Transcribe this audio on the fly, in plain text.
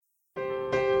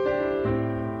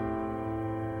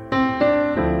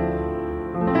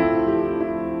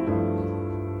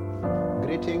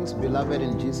beloved,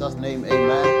 in Jesus' name,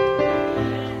 amen.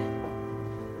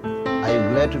 Are you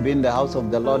glad to be in the house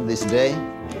of the Lord this day?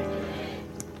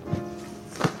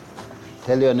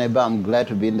 Tell your neighbor, I'm glad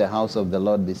to be in the house of the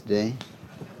Lord this day.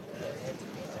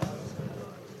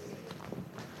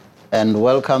 And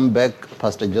welcome back,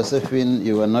 Pastor Josephine.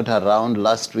 You were not around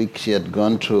last week. She had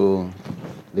gone to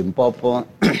Limpopo.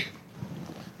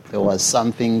 There was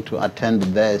something to attend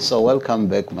there. So welcome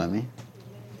back, Mommy.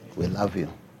 We love you.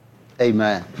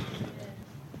 Amen.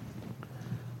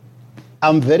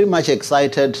 I'm very much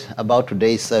excited about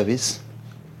today's service,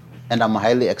 and I'm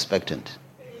highly expectant.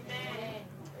 Amen.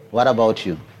 What about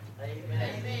you?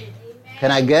 Amen.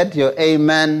 Can I get your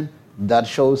amen that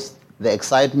shows the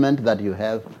excitement that you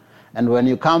have? And when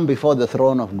you come before the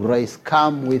throne of grace,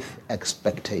 come with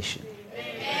expectation.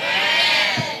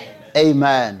 Amen.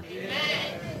 Amen.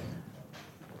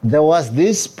 There was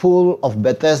this pool of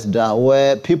Bethesda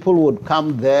where people would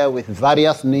come there with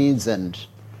various needs and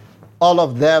all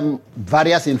of them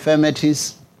various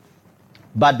infirmities.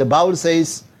 But the Bible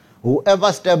says,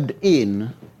 whoever stepped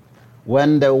in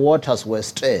when the waters were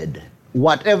stirred,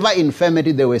 whatever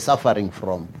infirmity they were suffering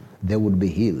from, they would be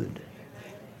healed.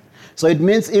 So it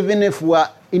means even if we're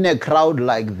in a crowd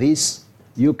like this,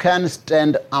 you can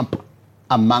stand up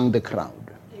among the crowd.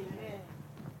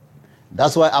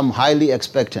 That's why I'm highly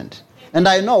expectant. And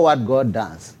I know what God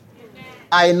does.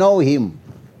 I know Him.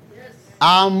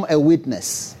 I'm a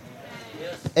witness.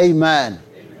 Amen.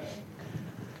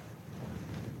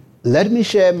 Let me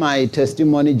share my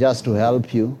testimony just to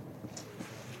help you.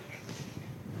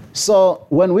 So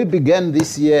when we began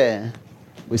this year,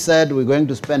 we said we're going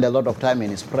to spend a lot of time in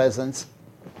His presence.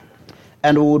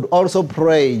 And we would also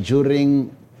pray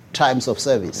during times of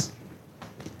service.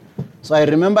 So I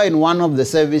remember in one of the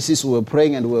services we were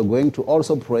praying, and we were going to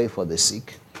also pray for the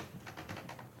sick.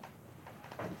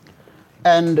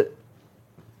 And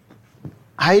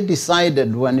I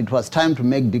decided when it was time to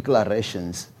make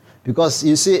declarations, because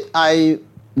you see, I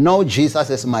know Jesus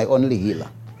as my only healer.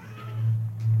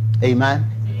 Amen?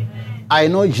 Amen. I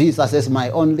know Jesus as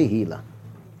my only healer.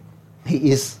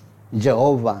 He is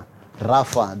Jehovah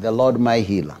Rapha, the Lord my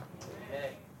healer.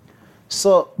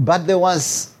 So, but there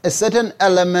was a certain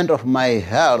element of my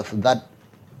health that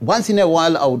once in a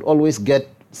while I would always get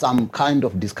some kind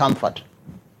of discomfort.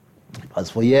 It was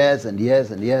for years and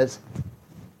years and years.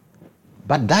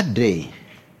 But that day, I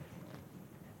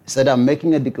said, I'm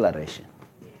making a declaration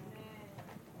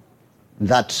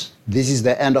that this is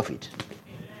the end of it.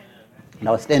 And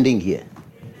I was standing here.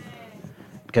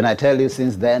 Can I tell you,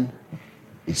 since then,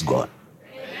 it's gone.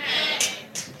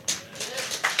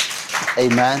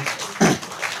 Amen.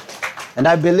 And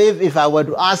I believe if I were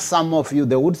to ask some of you,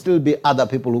 there would still be other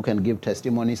people who can give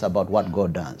testimonies about what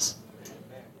God does.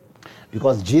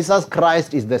 Because Jesus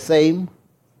Christ is the same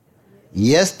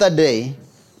yesterday,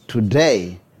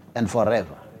 today, and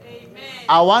forever. Amen.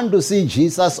 I want to see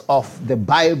Jesus of the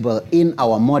Bible in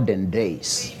our modern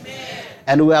days. Amen.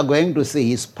 And we are going to see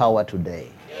His power today.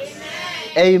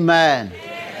 Amen.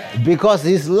 Amen. Because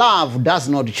His love does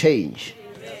not change.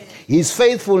 Amen. His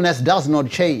faithfulness does not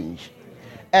change.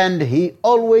 And He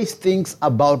always thinks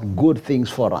about good things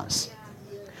for us.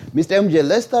 Mr. MJ,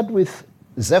 let's start with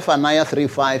Zephaniah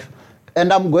 3:5.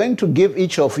 And I'm going to give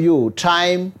each of you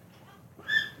time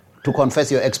to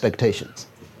confess your expectations.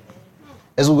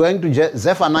 As we're going to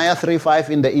Zephaniah 3:5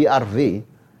 in the ERV,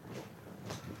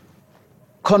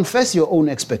 confess your own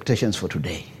expectations for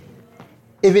today.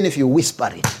 Even if you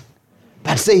whisper it,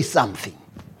 but say something.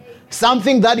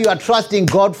 Something that you are trusting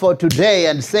God for today,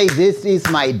 and say, this is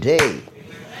my day.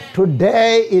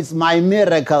 Today is my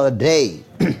miracle day.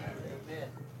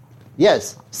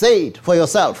 Yes, say it for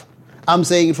yourself. I'm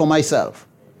saying it for myself.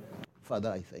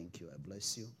 Father, I thank you. I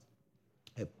bless you.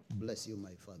 I bless you,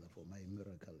 my Father, for my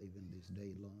miracle even this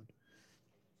day, Lord.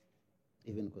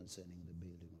 Even concerning the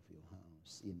building of your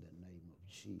house, in the name of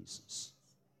Jesus.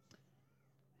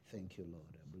 Thank you, Lord.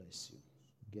 I bless you.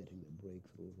 Getting the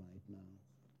breakthrough right now.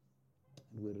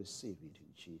 And we receive it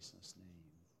in Jesus' name.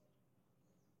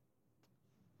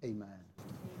 Amen.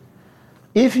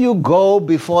 If you go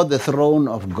before the throne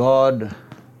of God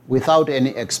without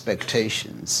any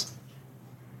expectations,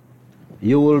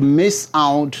 you will miss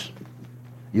out.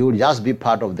 You will just be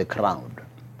part of the crowd.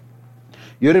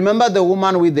 You remember the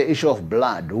woman with the issue of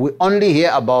blood. We only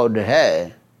hear about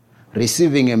her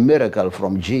receiving a miracle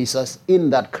from Jesus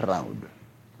in that crowd.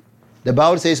 The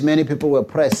Bible says many people were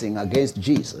pressing against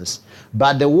Jesus,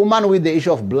 but the woman with the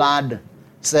issue of blood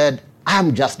said,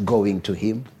 I'm just going to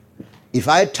Him. If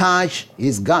I touch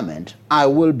His garment, I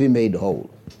will be made whole.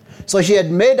 So she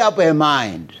had made up her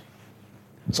mind.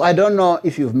 So I don't know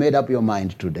if you've made up your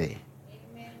mind today.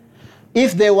 Amen.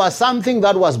 If there was something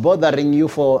that was bothering you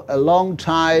for a long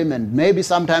time, and maybe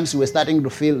sometimes you were starting to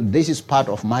feel this is part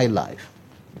of my life,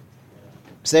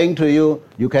 saying to you,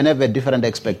 you can have a different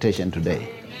expectation today.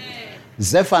 Amen.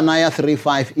 Zephaniah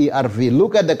 3:5 ERV.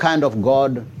 Look at the kind of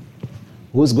God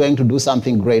who's going to do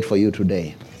something great for you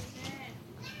today.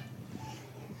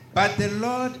 But the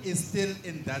Lord is still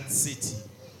in that city,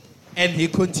 and he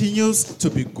continues to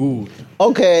be good.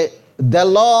 Okay, the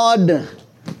Lord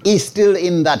is still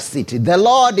in that city. The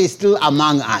Lord is still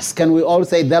among us. Can we all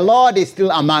say, the Lord is still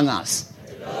among us?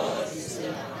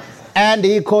 And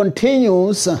he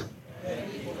continues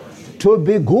to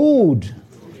be good.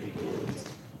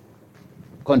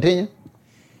 Continue.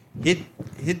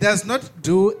 He does not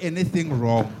do anything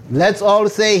wrong. Let's all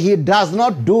say, he does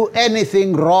not do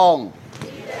anything wrong.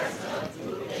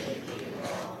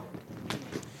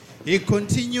 He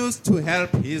continues to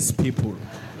help his people.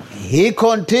 He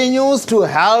continues to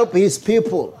help his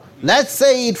people. Let's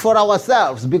say it for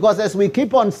ourselves, because as we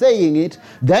keep on saying it,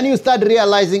 then you start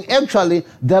realizing, actually,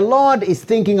 the Lord is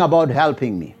thinking about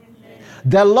helping me.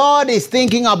 The Lord is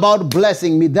thinking about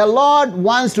blessing me. The Lord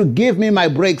wants to give me my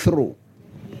breakthrough.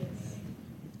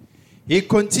 He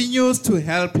continues to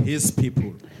help his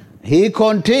people. He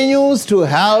continues to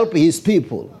help his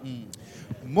people.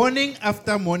 Morning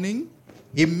after morning,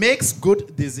 he makes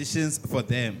good decisions for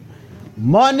them.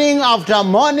 Morning after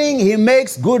morning, he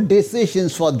makes good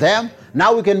decisions for them.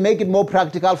 Now we can make it more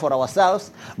practical for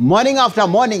ourselves. Morning after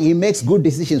morning, he makes good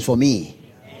decisions for me.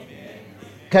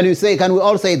 Can we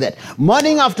all say that?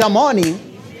 Morning after morning,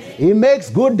 he makes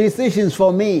good decisions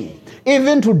for me.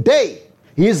 Even today,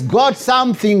 he's got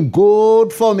something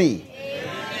good for me.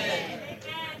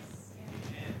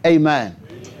 Amen.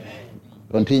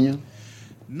 Continue.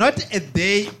 Not a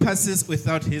day passes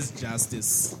without his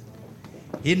justice.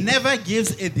 He never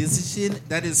gives a decision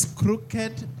that is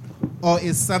crooked or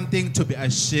is something to be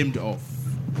ashamed of.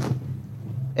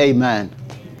 Amen.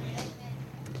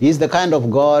 He's the kind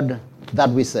of God that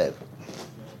we serve.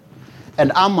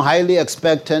 And I'm highly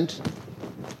expectant.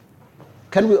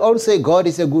 Can we all say God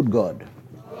is a good God?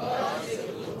 God is a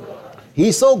good God.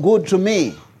 He's so good to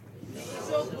me.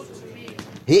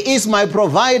 He is my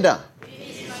provider.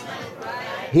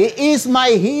 He is my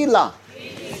healer.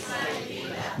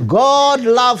 God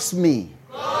loves me.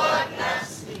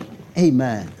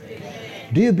 Amen.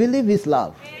 Do you believe his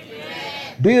love?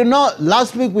 Amen. Do you know,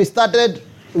 last week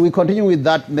we continue with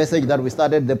that message that we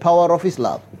started, the power of his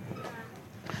love.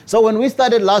 So when we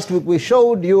started last week, we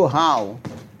showed you how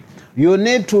you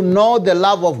need to know the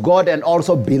love of God and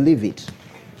also believe it.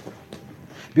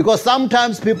 Because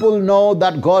sometimes people know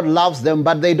that God loves them,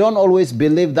 but they don't always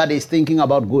believe that he's thinking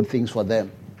about good things for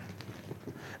them.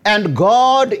 And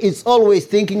God is always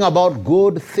thinking about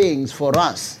good things for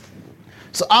us.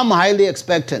 So I'm highly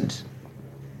expectant.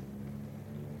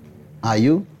 Are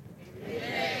you?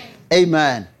 Amen.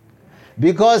 Amen.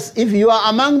 Because if you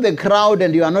are among the crowd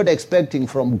and you are not expecting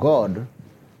from God,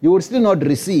 you will still not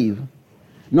receive,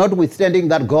 notwithstanding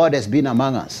that God has been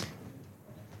among us.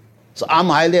 So I'm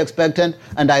highly expectant,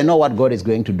 and I know what God is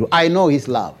going to do. I know his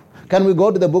love. Can we go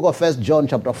to the book of 1 John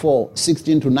chapter 4,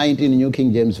 16 to 19, New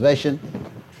King James Version?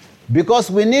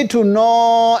 Because we need to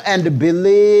know and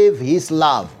believe his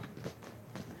love.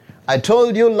 I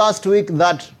told you last week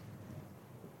that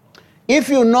if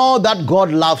you know that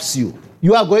God loves you,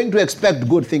 you are going to expect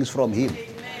good things from him.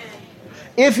 Amen.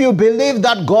 If you believe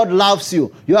that God loves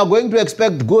you, you are going to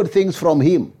expect good things from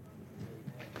him.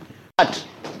 But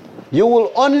you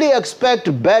will only expect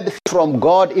bad things from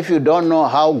God if you don't know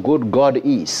how good God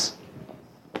is.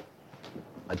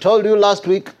 I told you last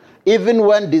week, even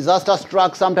when disaster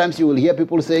strikes, sometimes you will hear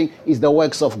people saying, it's the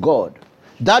works of God.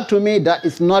 That to me, that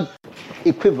is not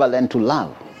equivalent to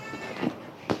love.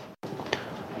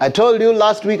 I told you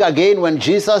last week again when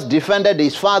Jesus defended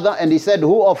his father and he said,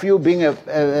 who of you being a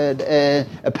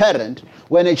parent,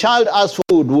 when a child asks for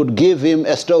food, would give him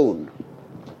a stone?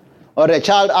 Or a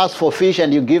child asks for fish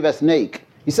and you give a snake?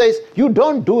 He says, you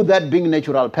don't do that being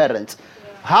natural parents.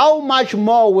 How much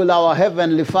more will our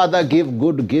Heavenly Father give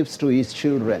good gifts to his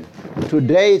children?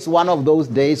 Today is one of those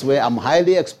days where I'm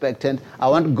highly expectant. I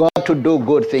want God to do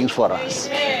good things for us.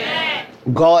 Amen.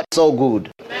 God is so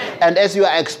good. Amen. And as you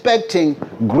are expecting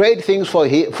great things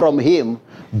from him,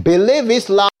 believe his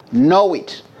love, know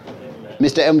it. Amen.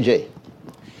 Mr. MJ.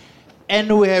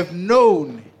 And we have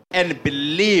known and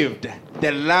believed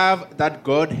the love that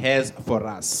God has for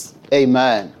us.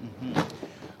 Amen. Mm-hmm.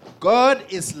 God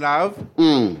is love,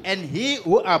 and he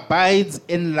who abides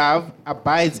in love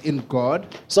abides in God.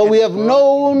 So we have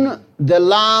known the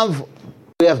love,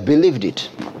 we have believed it.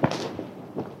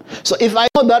 So if I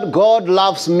know that God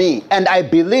loves me and I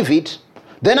believe it,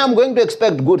 then I'm going to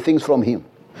expect good things from him.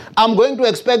 I'm going to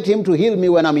expect him to heal me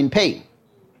when I'm in pain.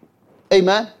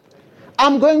 Amen?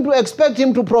 I'm going to expect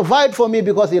him to provide for me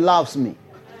because he loves me.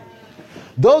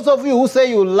 Those of you who say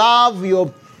you love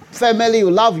your family, you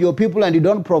love your people, and you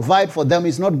don't provide for them,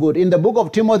 is not good. In the book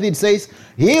of Timothy, it says,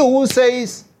 he who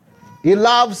says he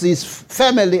loves his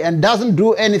family and doesn't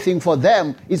do anything for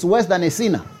them is worse than a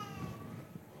sinner.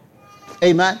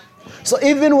 Amen? So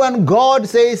even when God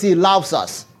says he loves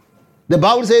us, the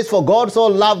Bible says, for God so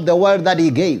loved the world that he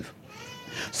gave.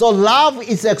 So love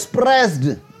is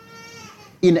expressed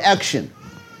in action.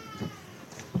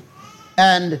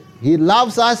 And he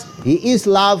loves us, he is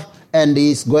love, and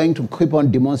he is going to keep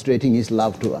on demonstrating his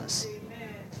love to us.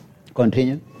 Amen.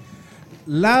 Continue.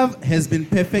 Love has been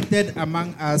perfected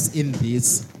among us in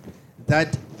this,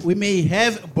 that we may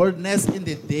have boldness in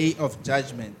the day of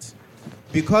judgment.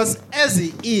 Because as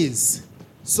he is,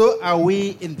 so are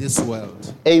we in this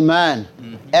world. Amen.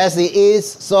 Mm-hmm. As he is,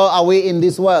 so are we in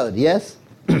this world. Yes?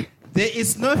 There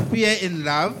is no fear in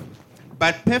love,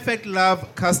 but perfect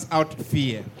love casts out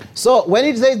fear. So when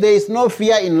it says there is no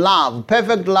fear in love,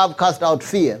 perfect love casts out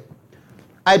fear,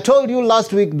 I told you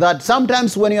last week that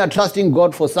sometimes when you are trusting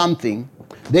God for something,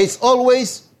 there is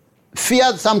always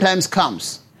fear sometimes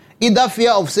comes. Either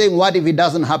fear of saying, what if it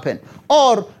doesn't happen?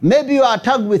 Or maybe you are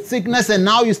attacked with sickness and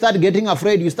now you start getting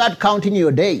afraid. You start counting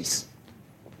your days.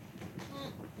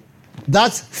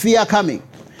 That's fear coming.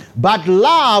 But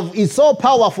love is so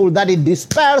powerful that it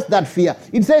dispels that fear.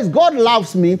 It says, God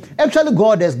loves me. Actually,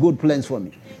 God has good plans for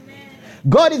me. Amen.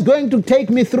 God is going to take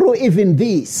me through even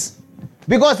this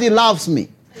because he loves me.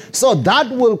 So that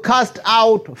will cast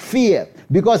out fear.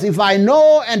 Because if I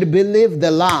know and believe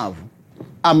the love,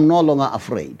 I'm no longer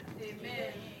afraid.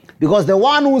 Amen. Because the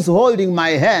one who's holding my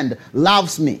hand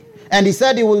loves me. And he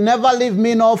said he will never leave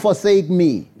me nor forsake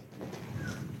me.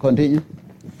 Continue.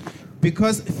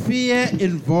 Because fear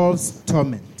involves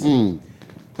torment.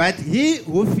 But he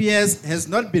who fears has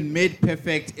not been made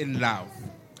perfect in love.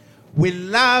 We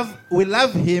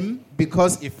love him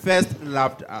because he first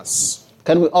loved us.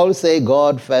 Can we all say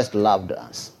God first loved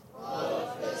us?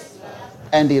 God first loved us.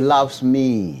 And he loves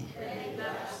me.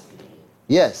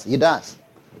 Yes, he does.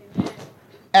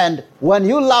 And when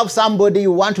you love somebody,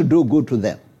 you want to do good to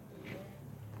them.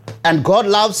 And God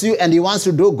loves you and he wants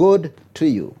to do good to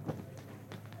you.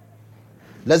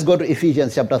 Let's go to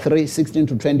Ephesians chapter 3, 16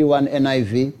 to 21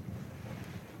 NIV.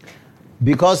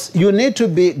 Because you need to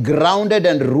be grounded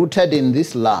and rooted in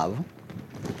this love.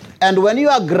 And when you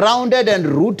are grounded and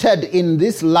rooted in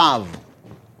this love,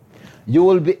 you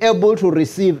will be able to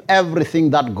receive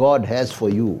everything that God has for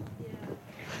you.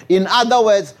 In other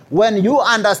words, when you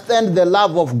understand the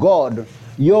love of God,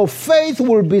 your faith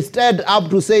will be stirred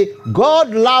up to say, God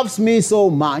loves me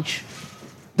so much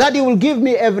that he will give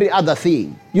me every other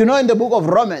thing. You know, in the book of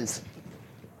Romans,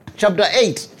 chapter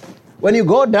 8, when you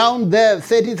go down there,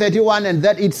 30, 31, and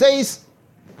that it says,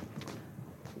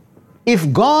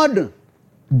 if God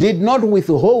did not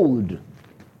withhold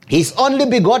his only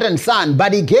begotten son,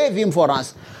 but he gave him for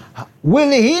us, will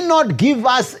he not give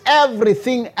us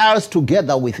everything else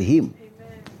together with him?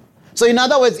 Amen. So in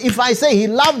other words, if I say he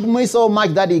loved me so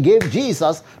much that he gave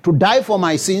Jesus to die for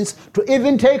my sins, to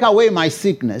even take away my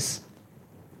sickness,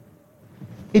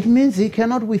 it means he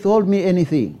cannot withhold me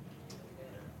anything.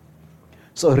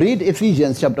 So read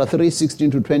Ephesians chapter 3,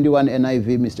 16 to 21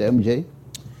 NIV, Mr. MJ.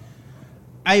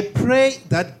 I pray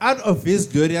that out of his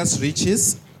glorious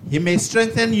riches, he may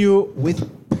strengthen you with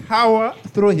power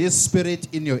through his spirit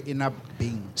in your inner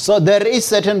being. So there is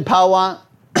certain power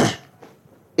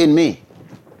in me.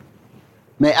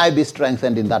 May I be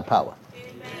strengthened in that power.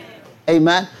 Amen.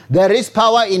 Amen. There is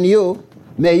power in you.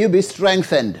 May you be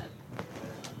strengthened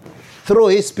through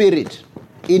his spirit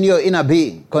in your inner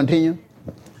being. Continue.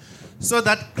 So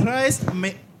that Christ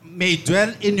may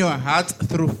dwell in your heart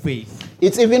through faith.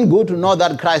 It's even good to know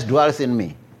that Christ dwells in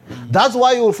me. That's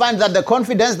why you will find that the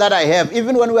confidence that I have,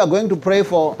 even when we are going to pray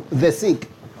for the sick,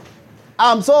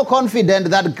 I'm so confident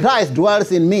that Christ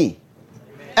dwells in me.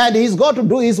 Amen. And he's got to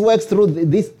do his works through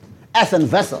this earthen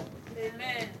vessel.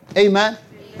 Amen. Amen.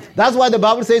 That's why the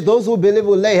Bible says those who believe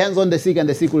will lay hands on the sick and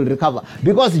the sick will recover.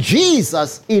 Because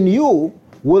Jesus in you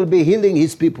will be healing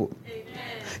his people. Amen.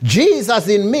 Jesus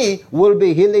in me will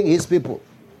be healing his people.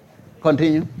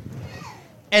 Continue.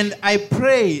 And I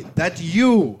pray that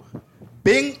you,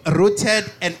 being rooted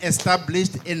and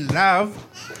established in love,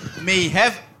 may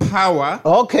have power.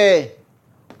 Okay.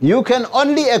 You can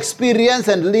only experience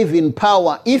and live in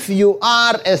power if you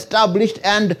are established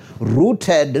and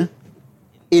rooted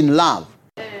in love.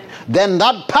 Then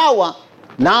that power,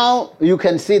 now you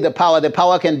can see the power. The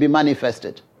power can be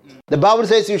manifested. The Bible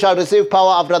says you shall receive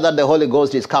power after that the Holy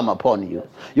Ghost is come upon you.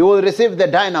 You will receive the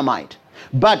dynamite.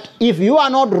 But if you are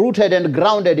not rooted and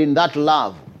grounded in that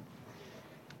love,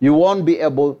 you won't be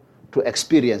able to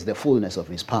experience the fullness of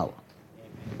his power.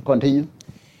 Continue.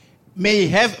 May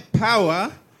have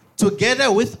power together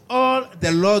with all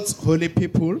the Lord's holy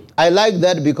people. I like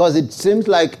that because it seems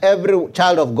like every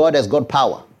child of God has got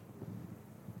power.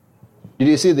 Did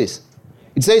you see this?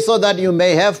 It says so that you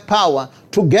may have power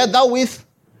together with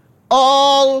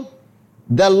all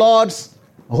the Lord's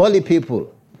holy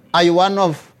people. Are you one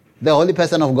of the holy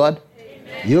person of God?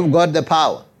 Amen. You've got the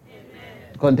power.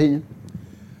 Amen. Continue.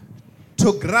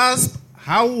 To grasp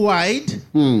how wide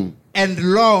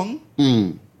and long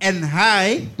and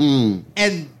high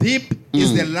and deep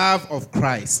is the love of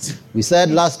Christ. We said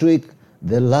last week,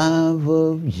 the love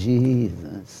of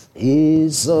Jesus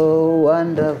is so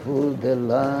wonderful. The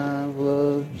love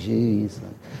of Jesus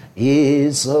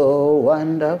is so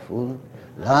wonderful.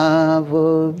 Love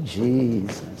of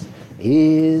Jesus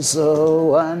is so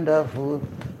wonderful.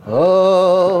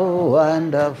 Oh,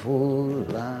 wonderful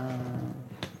love.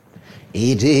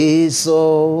 It is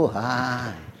so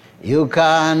high, you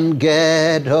can't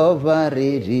get over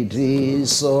it. It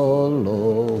is so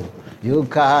low, you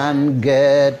can't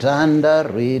get under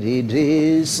it. It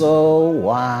is so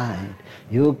wide,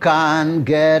 you can't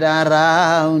get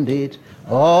around it.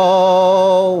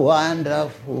 Oh,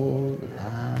 wonderful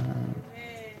love.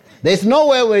 There's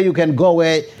nowhere where you can go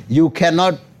where you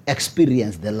cannot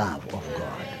experience the love of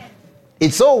God.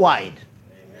 It's so wide,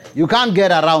 you can't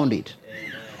get around it.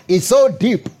 It's so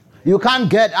deep, you can't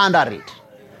get under it.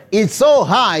 It's so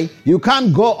high, you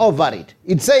can't go over it.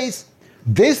 It says,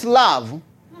 this love,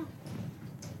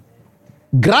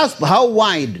 grasp how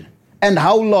wide and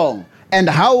how long and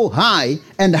how high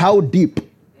and how deep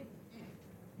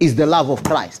is the love of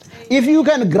Christ. If you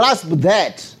can grasp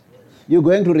that, you're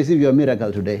going to receive your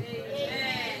miracle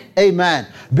today. Amen.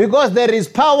 Because there is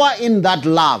power in that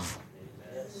love.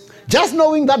 Just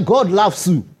knowing that God loves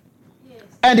you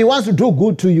and he wants to do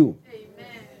good to you.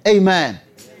 Amen.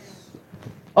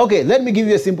 Okay, let me give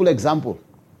you a simple example.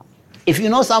 If you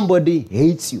know somebody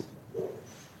hates you,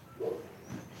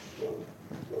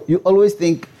 you always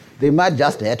think they might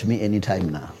just hurt me anytime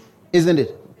now. Isn't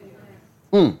it?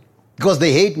 Because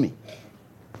they hate me.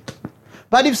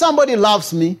 But if somebody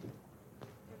loves me,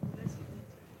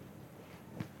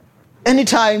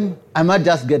 anytime I might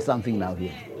just get something now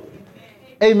here.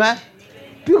 Amen.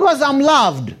 Because I'm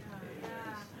loved.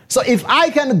 So if I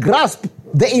can grasp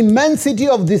the immensity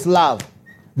of this love,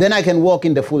 then I can walk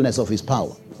in the fullness of his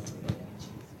power.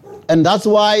 And that's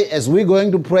why as we're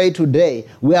going to pray today,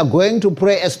 we are going to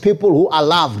pray as people who are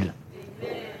loved.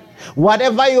 Amen.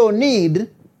 Whatever you need,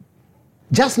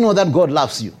 just know that God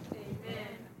loves you. Amen.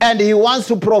 And he wants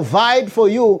to provide for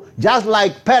you just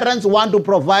like parents want to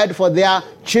provide for their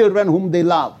children whom they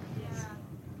love. Yeah.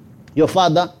 Your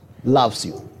Father loves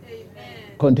you.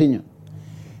 Amen. Continue.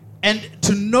 And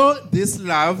to know this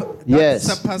love that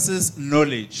surpasses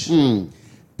knowledge,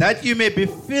 that you may be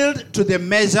filled to the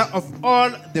measure of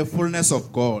all the fullness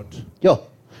of God.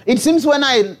 It seems when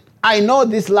I know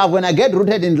this love, when I get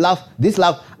rooted in love, this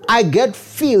love, I get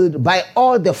filled by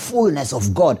all the fullness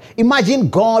of God. Imagine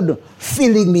God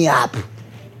filling me up.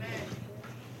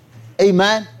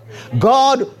 Amen.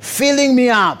 God filling me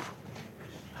up.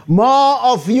 More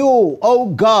of you, oh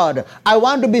God. I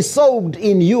want to be soaked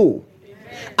in you.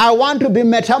 I want to be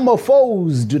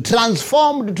metamorphosed,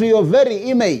 transformed to your very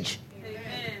image.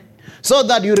 Amen. So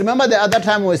that you remember the other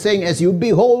time we were saying, as you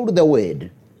behold the word,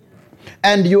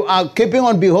 and you are keeping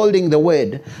on beholding the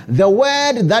word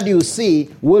that you see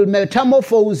will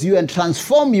metamorphose you and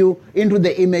transform you into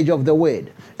the image of the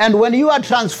word. And when you are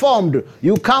transformed,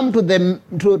 you come to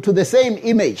the same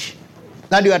image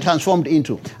that you are transformed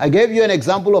into. I gave you an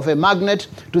example of a magnet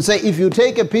to say if you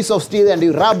take a piece of steel and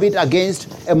you rub it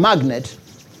against a magnet,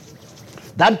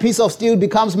 that piece of steel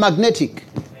becomes magnetic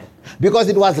because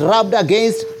it was rubbed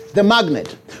against the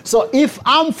magnet. So if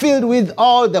I'm filled with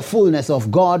all the fullness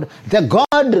of God, the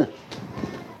God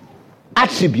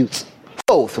attributes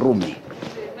flow through me.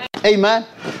 Amen.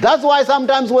 That's why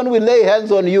sometimes when we lay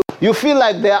hands on you, you feel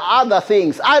like there are other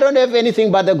things. I don't have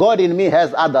anything, but the God in me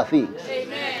has other things.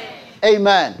 Amen.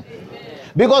 Amen.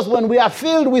 Because when we are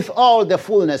filled with all the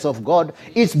fullness of God,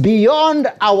 it's beyond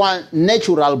our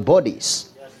natural bodies.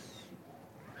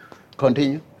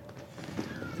 Continue.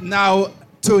 Now,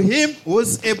 to him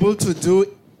who's able to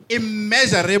do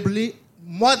immeasurably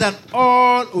more than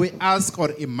all we ask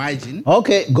or imagine.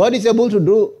 Okay, God is able to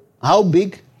do how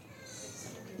big?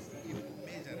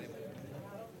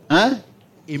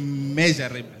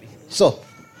 Immeasurably. So,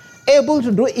 able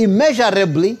to do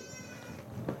immeasurably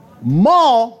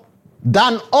more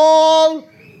than all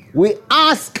we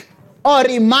ask or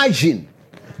imagine.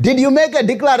 Did you make a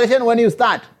declaration when you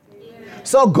start? Yes.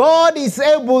 So God is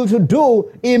able to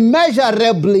do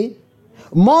immeasurably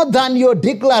more than your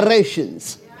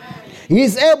declarations. He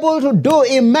is able to do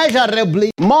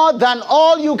immeasurably more than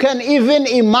all you can even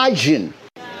imagine.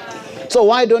 So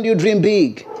why don't you dream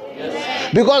big?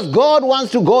 Because God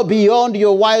wants to go beyond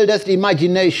your wildest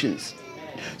imaginations.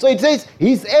 So it says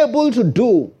he's able to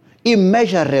do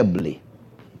immeasurably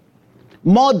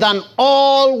more than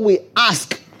all we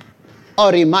ask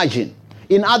or imagine.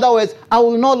 In other words, I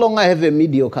will no longer have a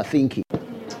mediocre thinking.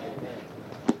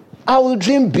 I will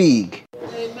dream big.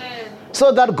 Amen.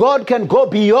 So that God can go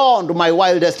beyond my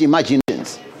wildest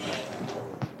imaginations.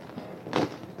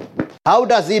 How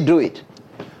does he do it?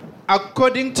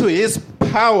 According to his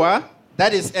power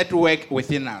that is at work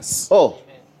within us. Oh,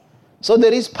 so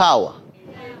there is power.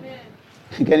 Amen.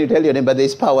 Can you tell your neighbor, there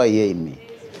is power here in me?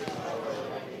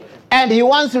 And he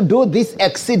wants to do these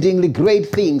exceedingly great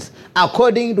things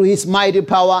according to his mighty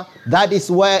power that is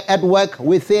at work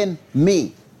within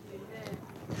me.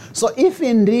 So if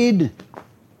indeed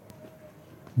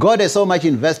God has so much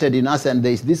invested in us and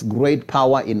there is this great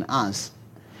power in us,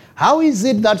 how is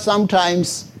it that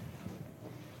sometimes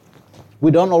we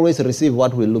don't always receive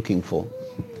what we're looking for?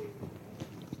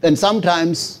 And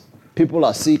sometimes people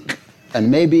are sick, and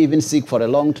maybe even sick for a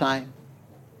long time.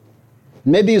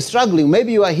 Maybe you're struggling.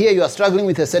 Maybe you are here, you are struggling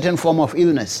with a certain form of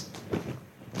illness.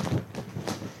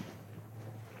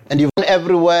 And you've gone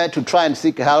everywhere to try and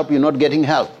seek help, you're not getting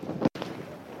help.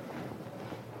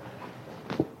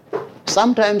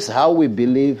 Sometimes how we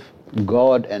believe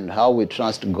God and how we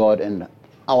trust God and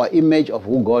our image of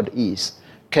who God is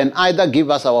can either give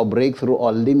us our breakthrough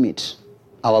or limit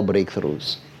our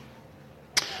breakthroughs.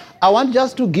 I want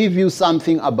just to give you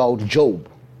something about Job.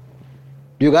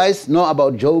 Do you guys know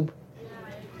about Job?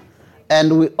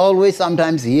 And we always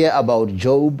sometimes hear about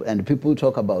Job, and people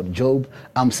talk about Job.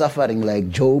 I'm suffering like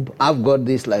Job. I've got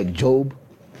this like Job.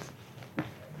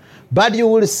 But you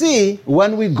will see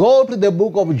when we go to the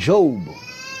book of Job,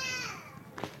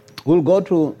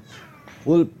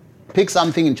 we'll pick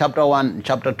something in chapter 1,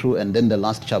 chapter 2, and then the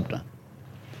last chapter.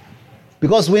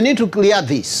 Because we need to clear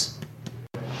this.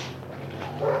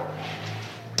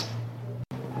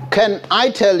 Can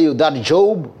I tell you that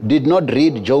Job did not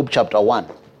read Job chapter 1?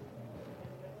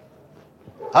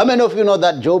 How many of you know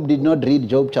that Job did not read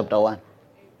Job chapter 1?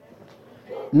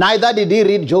 Neither did he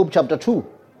read Job chapter 2.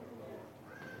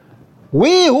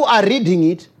 We who are reading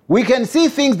it, we can see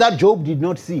things that Job did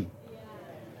not see.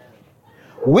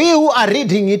 We who are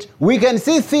reading it, we can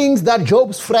see things that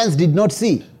Job's friends did not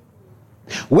see.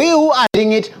 We who are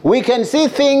reading it, we can see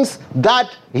things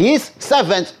that his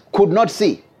servants could not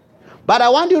see. But I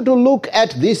want you to look at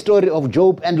this story of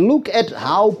Job and look at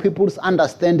how people's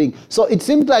understanding. So it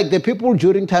seems like the people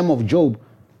during time of Job,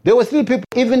 there were still people,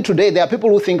 even today, there are people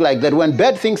who think like that. When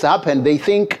bad things happen, they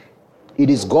think it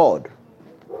is God.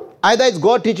 Either it's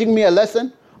God teaching me a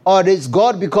lesson, or it's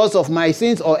God because of my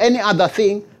sins, or any other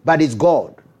thing, but it's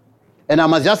God. And I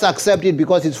must just accept it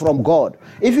because it's from God.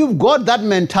 If you've got that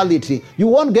mentality, you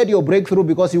won't get your breakthrough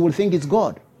because you will think it's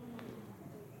God.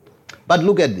 But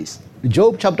look at this.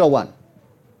 Job chapter 1.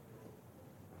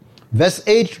 Verse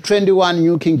 8 to 21,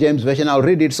 New King James Version. I'll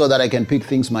read it so that I can pick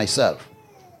things myself.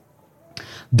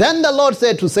 Then the Lord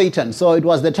said to Satan, so it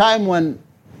was the time when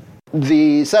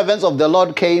the servants of the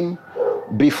Lord came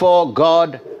before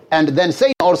God, and then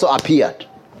Satan also appeared.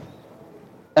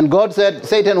 And God said,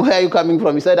 Satan, where are you coming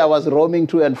from? He said, I was roaming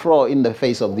to and fro in the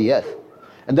face of the earth.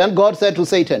 And then God said to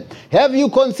Satan, have you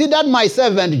considered my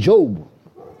servant Job,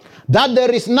 that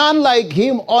there is none like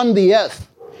him on the earth,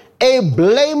 a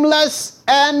blameless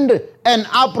and an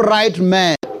upright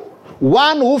man,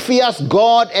 one who fears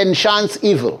God and shuns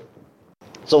evil.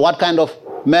 So what kind of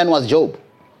man was Job?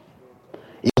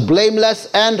 He was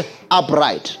blameless and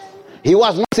upright. He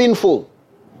was not sinful.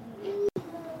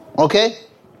 Okay?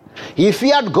 He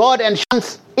feared God and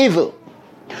shuns evil.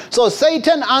 So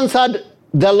Satan answered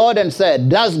the Lord and said,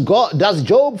 does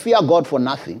Job fear God for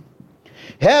nothing?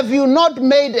 Have you not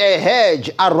made a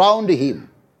hedge around him,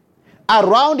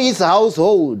 around his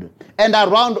household, and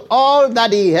around all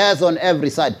that he has on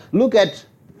every side? Look at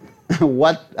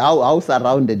how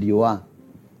surrounded you are.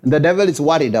 The devil is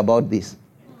worried about this.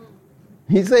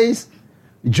 He says,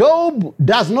 Job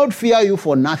does not fear you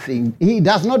for nothing. He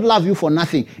does not love you for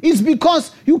nothing. It's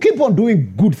because you keep on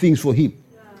doing good things for him.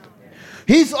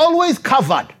 He's always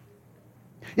covered.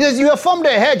 He says, you have formed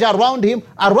a hedge around him,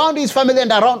 around his family,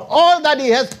 and around all that he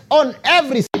has on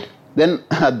every side. Then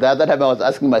the other time I was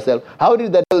asking myself, how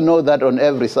did the devil know that on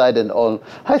every side and all?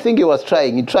 I think he was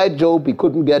trying. He tried Job, he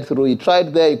couldn't get through. He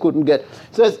tried there, he couldn't get.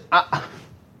 So it's,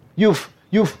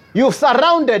 you've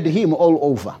surrounded him all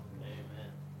over.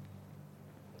 Amen.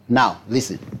 Now,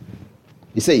 listen.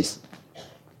 He says,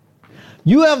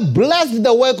 you have blessed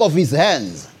the work of his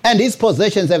hands, and his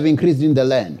possessions have increased in the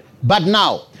land. But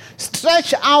now,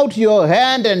 stretch out your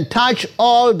hand and touch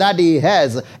all that he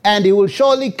has, and he will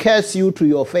surely curse you to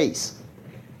your face.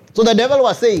 So the devil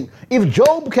was saying, if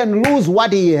Job can lose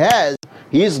what he has,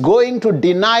 he's going to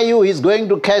deny you, he's going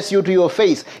to curse you to your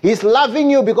face. He's loving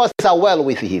you because you are well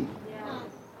with him. Yeah.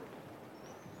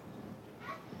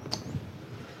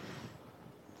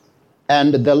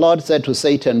 And the Lord said to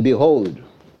Satan, behold,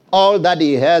 all that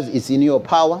he has is in your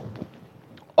power.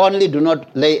 Only do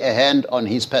not lay a hand on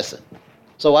his person.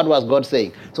 So what was God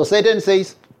saying? So Satan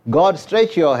says, God,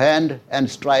 stretch your hand and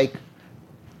strike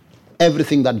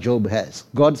everything that Job has.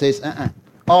 God says,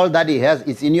 all that he has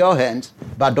is in your hands,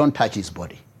 but don't touch his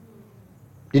body.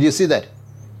 Did you see that?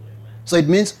 So it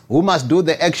means who must do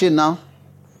the action now?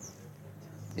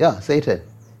 Yeah, Satan.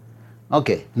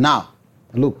 Okay, now,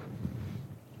 look.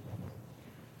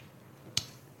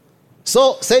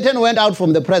 So Satan went out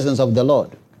from the presence of the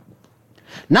Lord.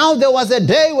 Now there was a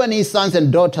day when his sons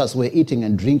and daughters were eating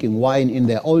and drinking wine in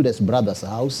their oldest brother's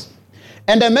house.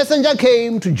 And a messenger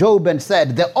came to Job and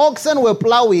said, the oxen were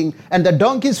plowing and the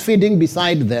donkeys feeding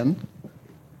beside them,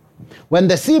 when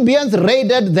the Sabians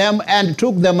raided them and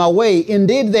took them away.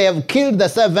 Indeed, they have killed the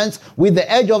servants with the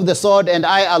edge of the sword, and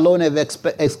I alone have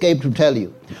escaped to tell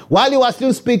you. While he was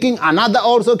still speaking, another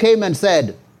also came and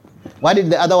said, what did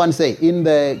the other one say in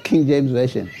the King James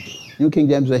Version? New King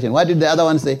James Version. What did the other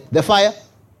one say? The fire?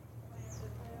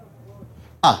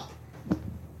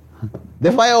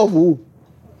 The fire of who?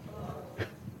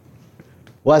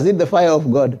 Was it the fire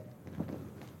of God?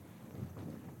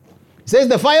 It says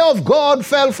the fire of God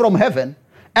fell from heaven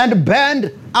and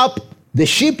burned up the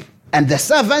sheep and the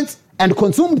servants and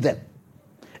consumed them.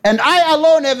 And I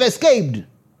alone have escaped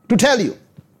to tell you.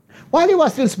 While he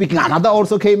was still speaking, another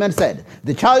also came and said,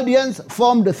 the Chaldeans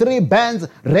formed 3 bands,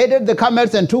 raided the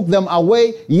camels and took them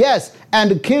away, yes,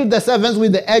 and killed the servants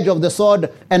with the edge of the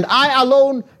sword, and I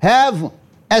alone have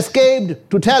escaped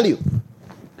to tell you.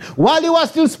 While he was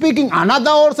still speaking, another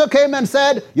also came and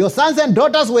said, your sons and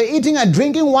daughters were eating and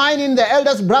drinking wine in the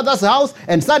eldest brother's house,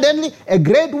 and suddenly a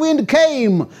great wind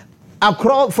came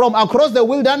from across the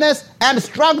wilderness and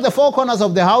struck the 4 corners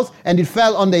of the house, and it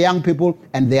fell on the young people,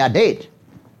 and they are dead.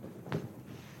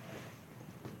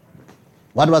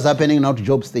 What was happening now to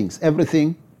Job's things?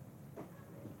 Everything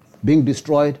being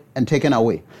destroyed and taken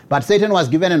away. But Satan was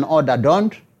given an order,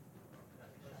 don't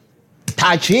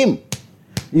touch him.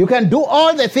 You can do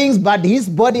all the things, but his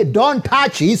body, don't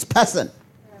touch his person.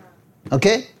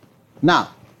 Okay? Now,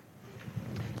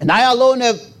 and I alone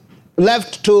have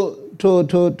left to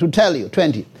tell you.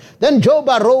 20. Then Job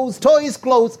arose, tore his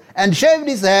clothes, and shaved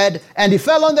his head, and he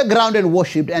fell on the ground and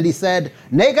worshipped. And he said,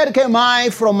 naked came I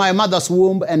from my mother's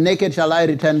womb, and naked shall I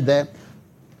return there.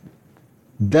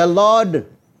 The Lord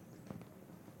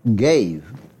gave.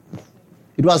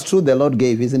 It was true the Lord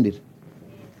gave, isn't it?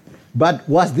 But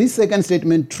was this second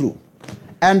statement true?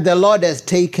 And the Lord has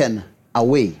taken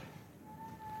away.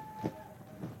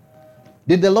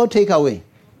 Did the Lord take away?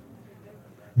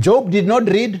 Job did not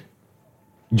read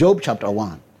Job chapter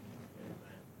 1.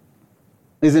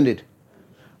 Isn't it?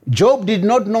 Job did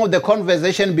not know the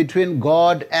conversation between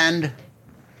God and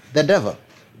the devil.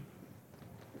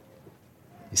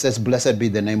 He says, blessed be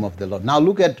the name of the Lord. Now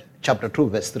look at chapter 2,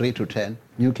 verse 3 to 10,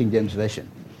 New King James Version.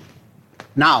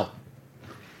 Now,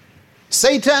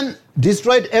 Satan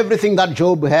destroyed everything that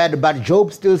Job had, but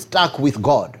Job still stuck with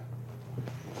God.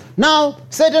 Now,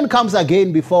 Satan comes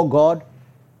again before God,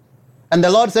 and the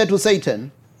Lord said to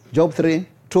Satan, Job 3,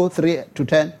 2, 3 to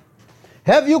 10,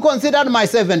 have you considered my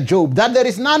servant Job, that there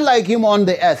is none like him on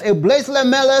the earth, a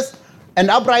blameless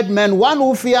and upright man, one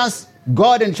who fears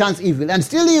God and shuns evil, and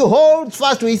still he holds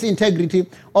fast to his integrity,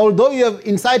 although you have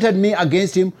incited me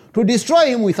against him to destroy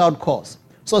him without cause.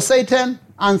 So Satan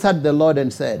answered the Lord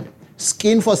and said,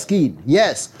 skin for skin,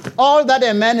 yes, all that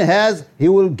a man has he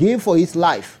will give for his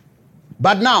life.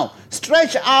 But now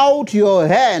stretch out your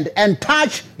hand and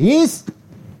touch his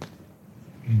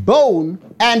bone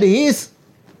and his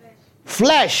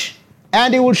flesh,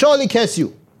 and he will surely curse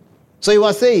you. So he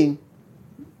was saying,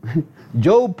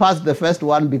 Job passed the first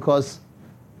one because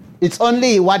it's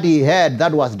only what he had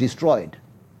that was destroyed.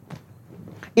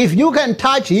 If you can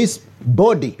touch his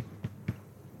body,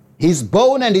 his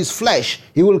bone and his flesh,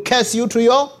 he will curse you to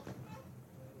your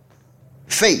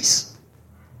face.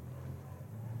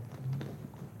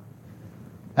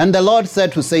 And the Lord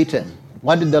said to Satan,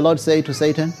 what did the Lord say to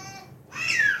Satan?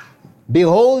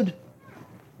 Behold,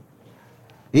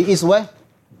 he is where?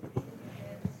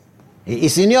 He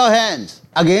is in your hands.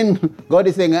 Again, God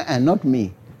is saying, not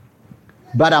me,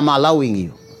 but I'm allowing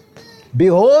you.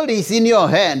 Behold, he is in your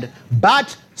hand,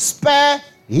 but spare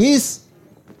his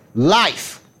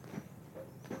life.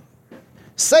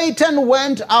 Satan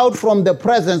went out from the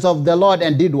presence of the Lord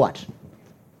and did what?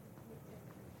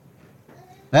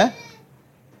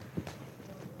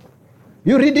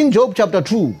 You're reading Job chapter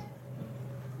 2.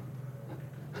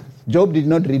 Job did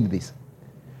not read this.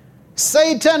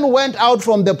 Satan went out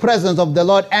from the presence of the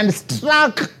Lord and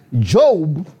struck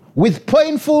Job with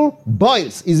painful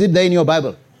boils. Is it there in your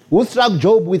Bible? Who struck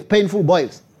Job with painful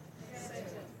boils? Satan.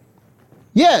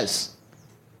 Yes.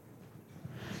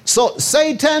 So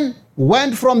Satan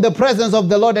went from the presence of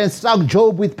the Lord and struck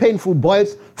Job with painful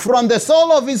boils from the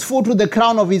sole of his foot to the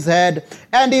crown of his head.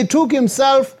 And he took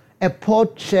himself a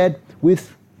potsherd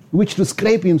with which to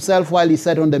scrape himself while he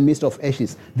sat on the midst of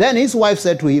ashes. Then his wife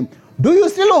said to him, do you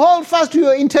still hold fast to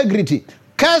your integrity?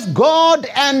 Curse God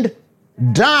and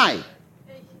die.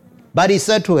 But he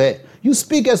said to her, you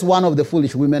speak as one of the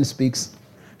foolish women speaks.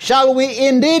 Shall we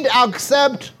indeed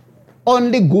accept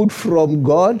only good from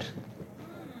God?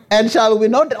 And shall we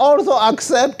not also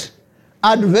accept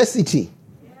adversity?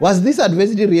 Was this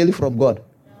adversity really from God?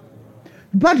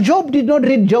 But Job did not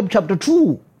read Job chapter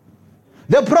 2.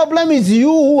 The problem is you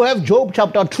who have Job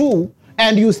chapter 2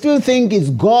 and you still think it's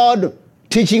God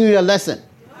teaching you a lesson.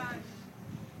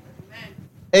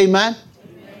 Amen? Amen?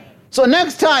 So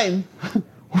next time,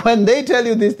 when they tell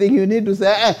you this thing, you need to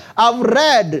say, I've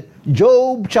read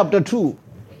Job chapter 2.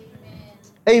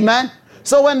 Amen? Amen?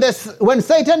 So when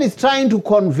Satan is trying to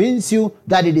convince you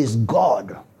that it is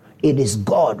God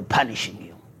punishing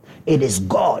you, it is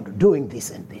God doing this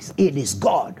and this, it is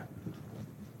God,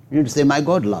 you need to say, my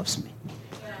God loves me.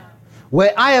 Yeah.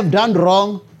 Where I have done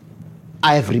wrong,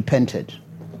 I have repented.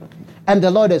 And the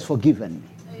Lord has forgiven me.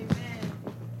 Amen?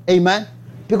 Amen?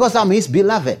 Because I'm his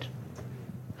beloved.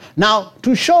 Now,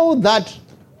 to show that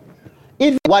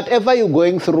if whatever you're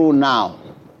going through now,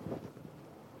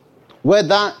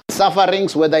 whether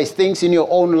sufferings, whether it's things in your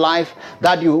own life,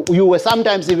 that you were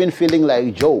sometimes even feeling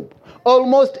like Job,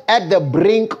 almost at the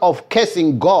brink of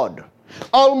cursing God,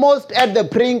 almost at the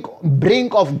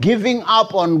brink of giving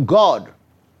up on God,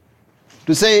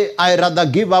 to say, I rather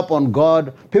give up on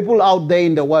God. People out there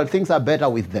in the world, things are better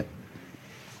with them.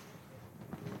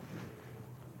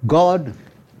 God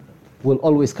will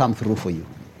always come through for you.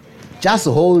 Just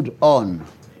hold on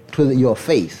to your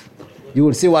faith. You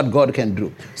will see what God can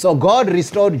do. So God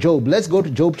restored Job. Let's go to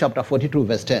Job chapter 42,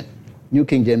 verse 10. New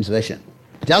King James Version.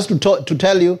 Just to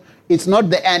tell you, it's not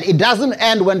the end. It doesn't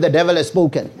end when the devil has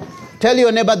spoken. Tell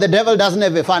your neighbor, the devil doesn't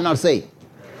have a final say.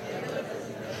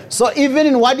 So even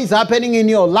in what is happening in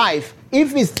your life,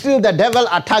 if it's still the devil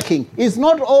attacking, it's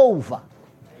not over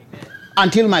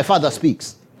until my Father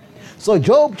speaks. So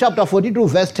Job chapter 42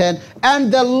 verse 10, and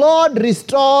the Lord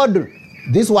restored.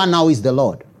 This one now is the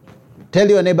Lord. Tell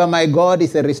your neighbor, my God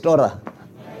is a restorer.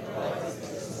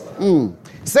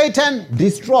 Satan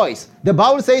destroys. The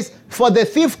Bible says, for the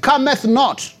thief cometh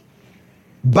not,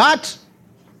 but,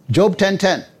 Job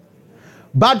 10:10,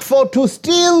 but for to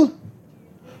steal,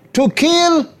 to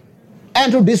kill,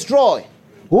 and to destroy.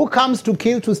 Who comes to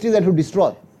kill, to steal, and to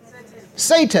destroy?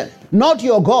 Satan, not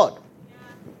your God.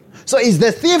 So it's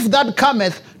the thief that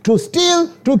cometh to steal,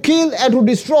 to kill, and to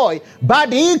destroy.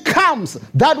 But he comes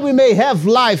that we may have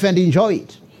life and enjoy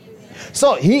it.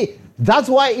 So that's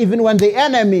why even when the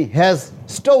enemy has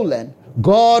stolen,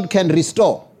 God can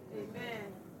restore.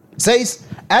 It says,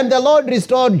 and the Lord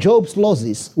restored Job's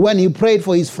losses when he prayed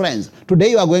for his friends.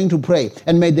 Today you are going to pray,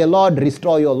 and may the Lord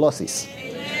restore your losses.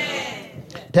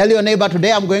 Tell your neighbor,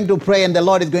 today I'm going to pray and the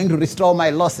Lord is going to restore my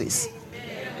losses.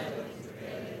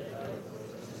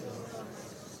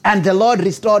 And the Lord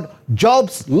restored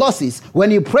Job's losses when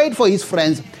he prayed for his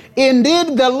friends.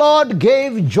 Indeed, the Lord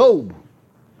gave Job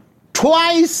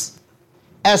twice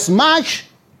as much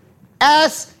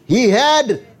as he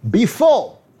had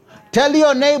before. Tell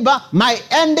your neighbor, my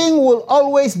ending will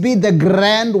always be the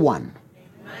grand one.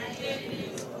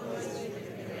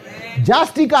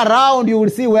 Just stick around, you will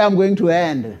see where I'm going to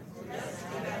end.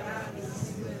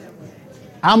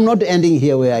 I'm not ending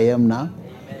here where I am now.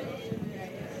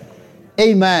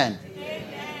 Amen.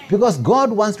 Because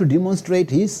God wants to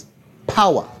demonstrate his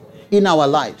power in our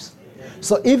lives.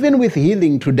 So even with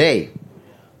healing today,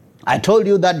 I told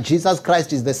you that Jesus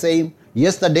Christ is the same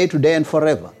yesterday, today, and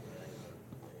forever.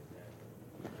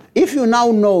 If you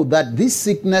now know that this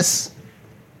sickness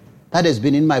that has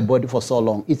been in my body for so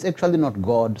long, it's actually not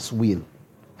God's will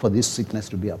for this sickness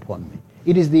to be upon me.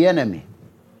 It is the enemy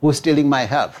who's stealing my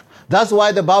health. That's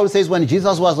why the Bible says when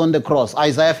Jesus was on the cross,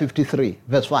 Isaiah 53,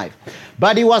 verse 5,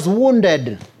 but he was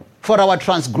wounded for our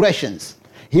transgressions.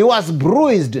 He was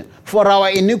bruised for our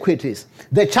iniquities.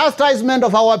 The chastisement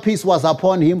of our peace was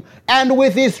upon him, and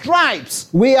with his stripes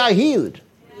we are healed.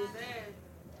 Amen.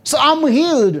 So I'm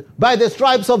healed by the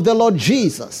stripes of the Lord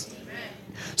Jesus. Amen.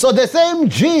 So the same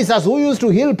Jesus who used to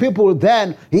heal people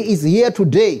then, he is here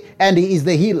today, and he is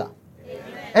the healer. Amen.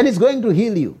 And he's going to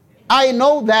heal you. I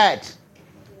know that.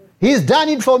 He's done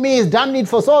it for me. He's done it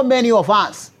for so many of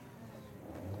us.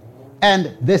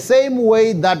 And the same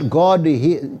way that God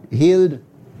healed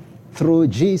through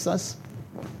Jesus,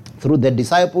 through the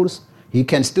disciples, he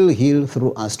can still heal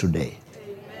through us today.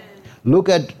 Amen. Look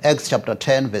at Acts chapter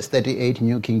 10, verse 38,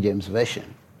 New King James Version.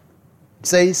 It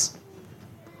says,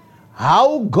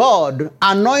 how God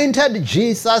anointed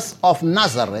Jesus of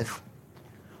Nazareth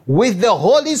with the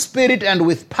Holy Spirit and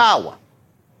with power,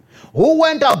 who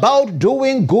went about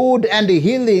doing good and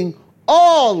healing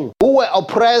all who were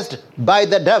oppressed by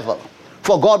the devil,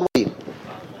 for God was with him.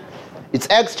 It's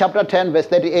Acts chapter 10, verse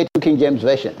 38, King James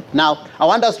Version. Now, I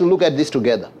want us to look at this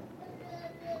together.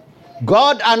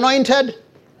 God anointed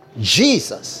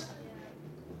Jesus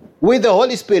with the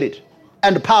Holy Spirit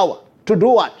and power to do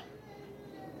what?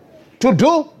 To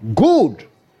do good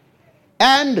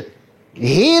and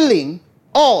healing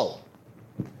all.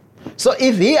 So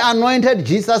if he anointed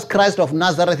Jesus Christ of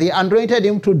Nazareth, he anointed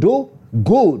him to do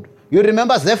good. You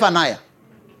remember Zephaniah?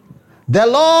 The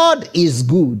Lord is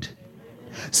good.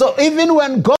 So even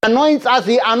when God anoints us,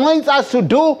 he anoints us to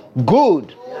do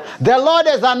good. The Lord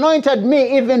has anointed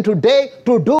me even today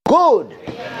to do good.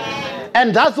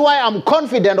 And that's why I'm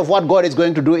confident of what God is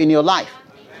going to do in your life.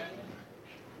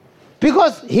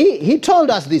 Because he told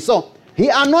us this. So he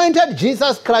anointed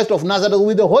Jesus Christ of Nazareth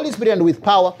with the Holy Spirit and with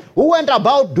power, who went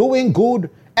about doing good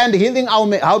and healing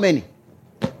how many?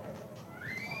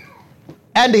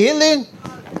 And healing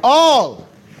all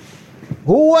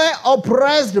who were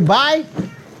oppressed by...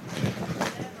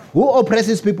 Who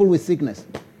oppresses people with sickness?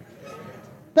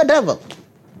 The devil.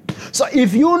 So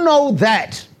if you know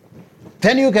that,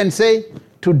 then you can say,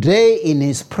 today in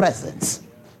his presence,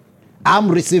 I'm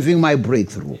receiving my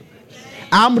breakthrough.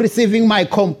 I'm receiving my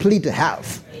complete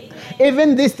health.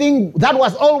 Even this thing that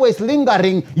was always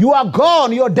lingering, you are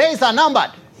gone. Your days are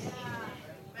numbered.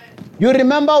 You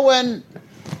remember when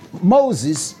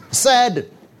Moses said,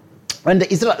 when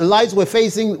the Israelites were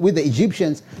facing with the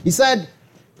Egyptians, he said,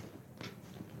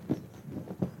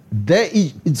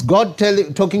 it's God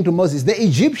talking to Moses, the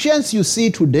Egyptians you see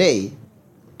today,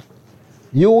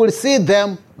 you will see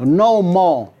them no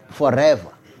more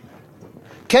forever.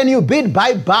 Can you bid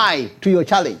bye-bye to your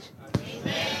challenge?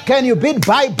 Amen. Can you bid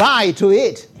bye-bye to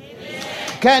it? Amen.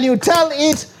 Can you tell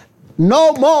it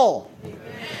no more? Amen.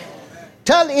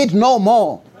 Tell it no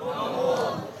more. No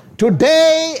more.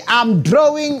 Today I'm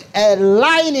drawing a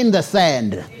line in the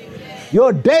sand. Amen.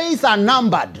 Your days are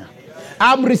numbered.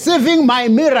 I'm receiving my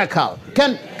miracle.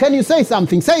 Can you say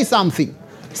something? Say something.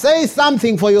 Say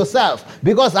something for yourself,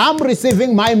 because I'm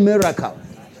receiving my miracle.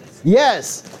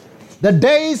 Yes, the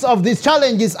days of these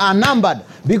challenges are numbered,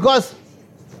 because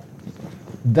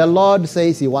the Lord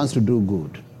says he wants to do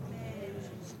good.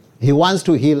 He wants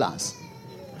to heal us.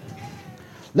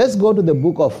 Let's go to the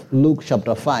book of Luke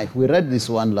chapter 5. We read this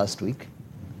one last week.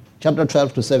 Chapter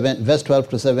 12 to 7, verse 12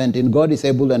 to 17. God is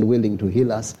able and willing to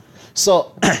heal us.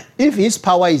 So, if his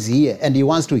power is here and he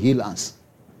wants to heal us,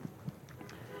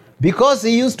 because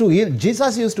he used to heal,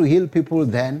 Jesus used to heal people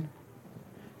then,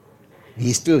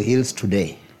 he still heals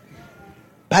today.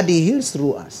 But he heals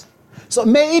through us. So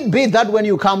may it be that when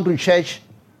you come to church,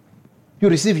 you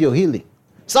receive your healing.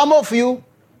 Some of you,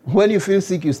 when you feel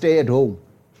sick, you stay at home.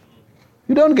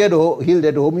 You don't get healed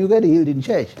at home, you get healed in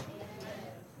church.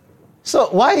 So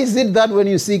why is it that when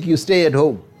you're sick, you stay at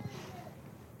home?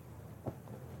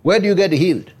 Where do you get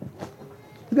healed?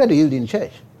 You get healed in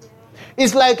church.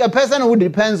 It's like a person who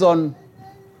depends on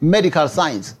medical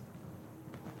science.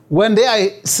 When they are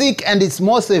sick and it's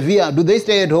more severe, do they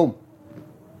stay at home?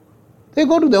 They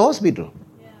go to the hospital.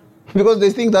 Yeah. Because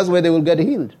they think that's where they will get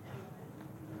healed.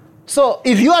 So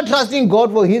if you are trusting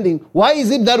God for healing, why is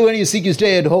it that when you're sick you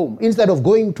stay at home instead of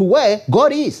going to where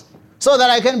God is so that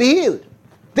I can be healed?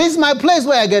 This is my place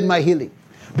where I get my healing.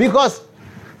 Because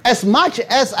as much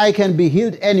as I can be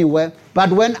healed anywhere, but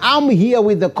when I'm here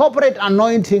with the corporate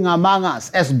anointing among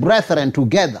us as brethren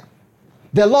together,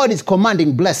 the Lord is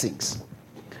commanding blessings.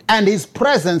 And his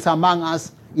presence among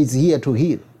us is here to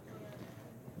heal.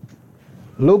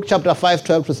 Luke chapter 5,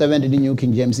 12 to 17 in New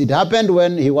King James. It happened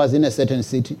when he was in a certain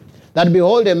city, that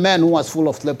behold, a man who was full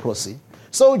of leprosy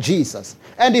So Jesus,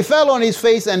 and he fell on his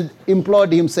face and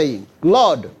implored him, saying,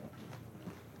 Lord,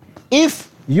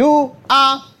 if you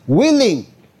are willing,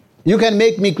 you can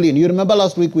make me clean. You remember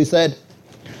last week we said,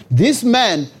 this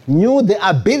man knew the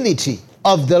ability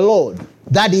of the Lord,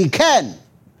 that he can,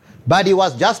 but he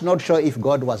was just not sure if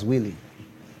God was willing.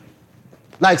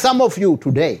 Like some of you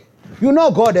today, you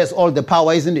know God has all the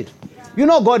power, isn't it? You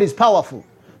know God is powerful,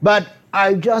 but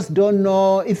I just don't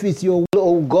know if it's your will,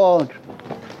 oh God,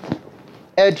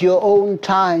 at your own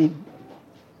time.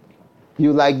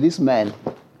 You like this man.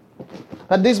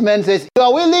 But this man says, you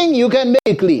are willing, you can make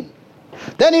it clean.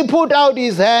 Then he put out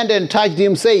his hand and touched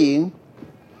him, saying,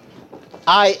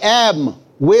 I am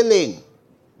willing.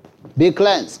 Be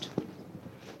cleansed.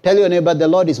 Tell your neighbor, the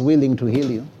Lord is willing to heal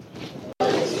you.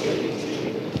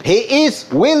 He is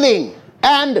willing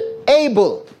and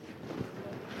able.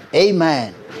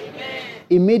 Amen.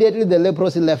 Immediately the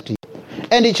leprosy left him.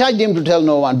 And he charged him to tell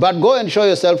no one, but go and show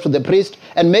yourself to the priest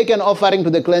and make an offering to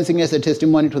the cleansing as a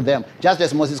testimony to them, just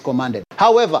as Moses commanded.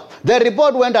 However, the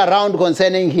report went around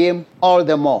concerning him all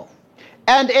the more.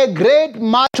 And a great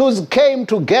multitude came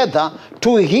together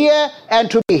to hear and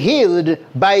to be healed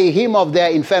by him of their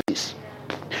infirmities.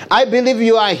 I believe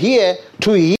you are here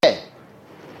to hear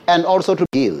and also to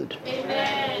be healed.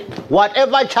 Amen.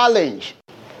 Whatever challenge,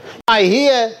 you are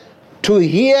here to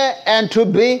hear and to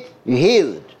be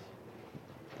healed.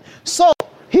 So,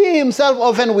 he himself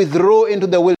often withdrew into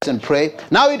the wilderness and prayed.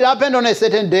 Now it happened on a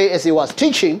certain day as he was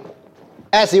teaching.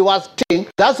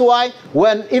 That's why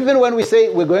even when we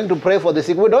say we're going to pray for the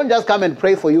sick, we don't just come and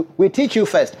pray for you. We teach you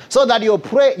first so that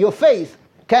your faith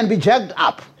can be jacked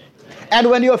up. And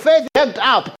when your faith is jacked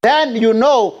up, then you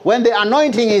know when the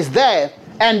anointing is there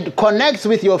and connects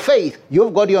with your faith,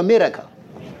 you've got your miracle.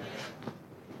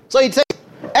 So it says,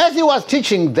 as he was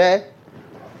teaching there,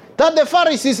 that the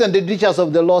Pharisees and the teachers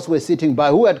of the laws were sitting by,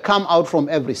 who had come out from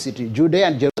every city, Judea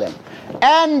and Jerusalem.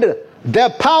 And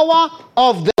the power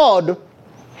of the Lord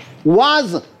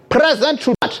was present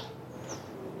to that.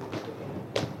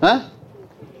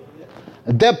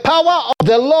 The power of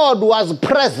the Lord was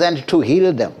present to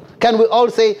heal them. Can we all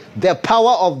say, the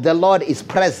power of the Lord is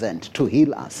present to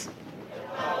heal us?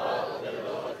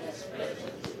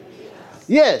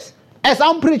 Yes. As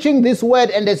I'm preaching this word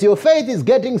and as your faith is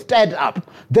getting stirred up,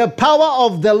 the power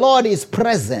of the Lord is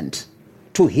present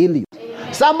to heal you.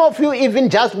 Amen. Some of you, even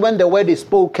just when the word is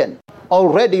spoken,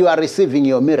 already you are receiving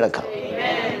your miracle.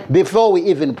 Amen. Before we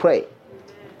even pray.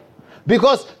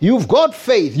 Because you've got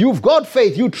faith, you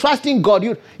trust in God,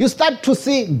 you start to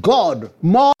see God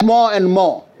more and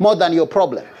more than your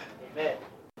problem. Amen.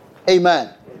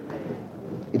 Amen.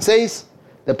 It says,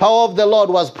 the power of the Lord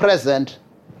was present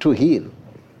to heal.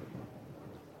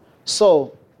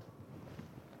 So,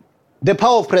 the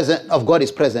power of God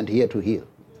is present here to heal.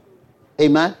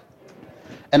 Amen?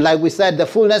 And like we said, the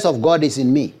fullness of God is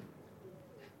in me.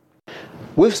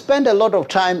 We've spent a lot of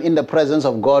time in the presence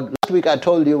of God. Last week I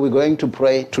told you we're going to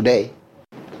pray today.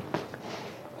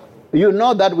 You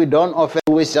know that we don't often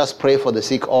always just pray for the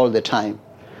sick all the time.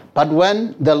 But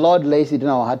when the Lord lays it in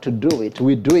our heart to do it,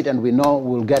 we do it and we know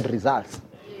we'll get results.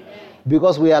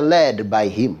 Because we are led by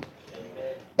Him.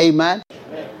 Amen?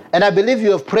 And I believe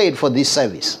you have prayed for this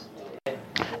service.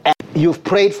 And you've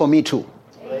prayed for me too.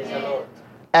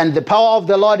 And the power of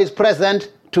the Lord is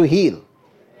present to heal.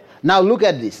 Now look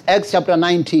at this. Acts chapter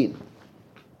 19,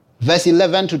 verse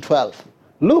 11 to 12.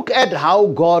 Look at how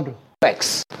God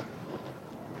works.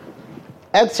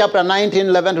 Acts chapter 19,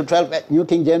 11 to 12, New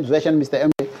King James Version, Mr.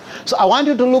 M.A. So I want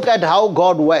you to look at how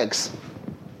God works.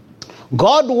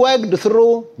 God worked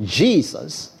through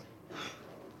Jesus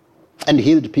and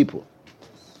healed people.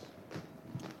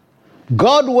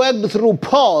 God worked through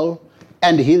Paul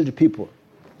and healed people.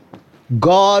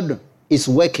 God is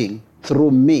working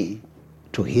through me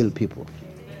to heal people.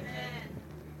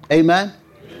 Amen?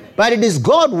 But it is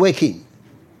God working.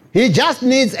 He just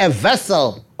needs a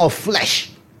vessel of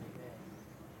flesh.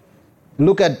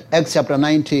 Look at Acts chapter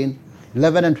 19,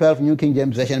 11 and 12, New King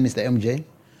James Version, Mr. MJ.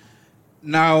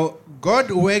 Now,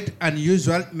 God worked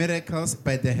unusual miracles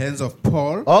by the hands of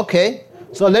Paul. Okay.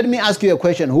 So let me ask you a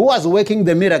question. Who was working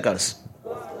the miracles?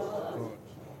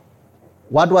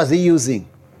 What was he using?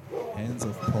 Hands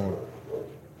of Paul.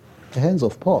 The hands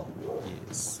of Paul.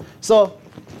 Yes. So,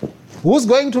 who's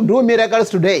going to do miracles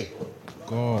today?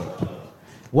 God.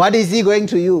 What is he going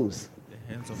to use?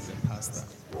 The hands of the pastor.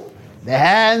 The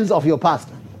hands of your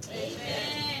pastor.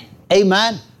 Amen.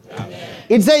 Amen. Amen.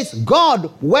 It says God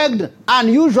worked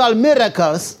unusual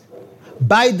miracles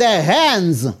by the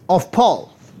hands of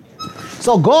Paul.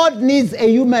 So God needs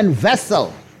a human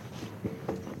vessel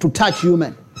to touch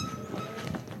human.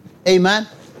 Amen.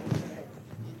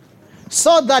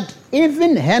 so that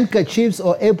even handkerchiefs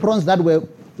or aprons that were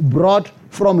brought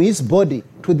from his body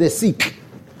to the sick,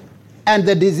 and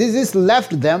the diseases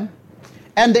left them,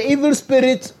 and the evil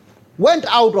spirits went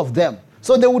out of them.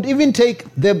 So they would even take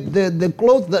the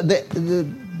clothes,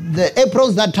 the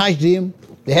aprons that touched him,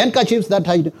 the handkerchiefs that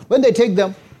touched him. When they take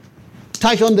them,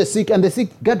 touch on the sick, and the sick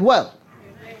get well.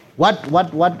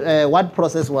 What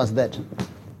process was that?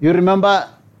 You remember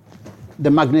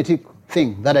the magnetic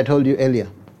thing that I told you earlier?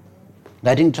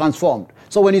 That thing transformed.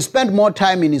 So when you spend more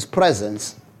time in his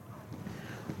presence,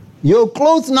 your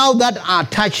clothes now that are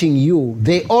touching you,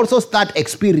 they also start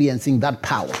experiencing that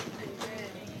power.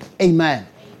 Amen.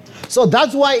 So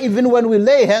that's why even when we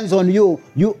lay hands on you,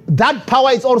 that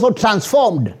power is also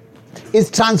transformed.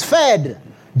 It's transferred,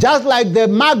 just like the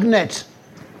magnet.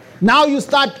 Now you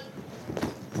start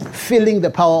feeling the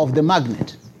power of the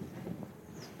magnet.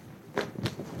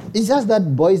 It's just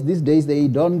that boys these days, they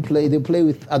don't play, they play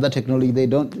with other technology.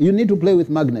 You need to play with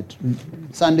magnet.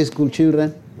 Sunday school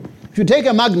children. If you take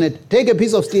a magnet, take a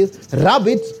piece of steel, rub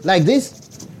it like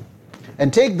this,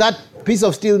 and take that piece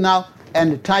of steel now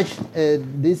and touch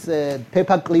these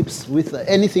paper clips with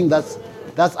anything that's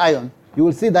iron, you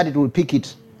will see that it will pick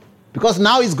it. Because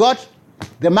now it's got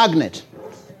the magnet.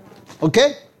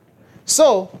 Okay?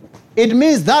 So, it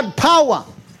means that power,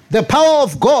 the power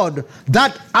of God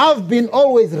that I've been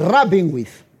always rubbing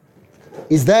with,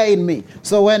 is there in me.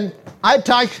 So when I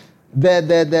touch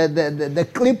the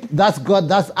clip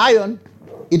that's iron,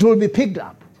 it will be picked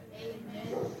up.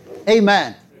 Amen.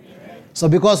 Amen. So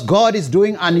because God is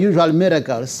doing unusual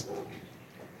miracles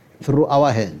through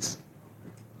our hands.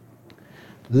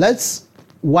 Let's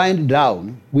wind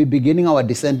down. We're beginning our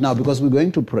descent now because we're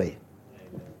going to pray.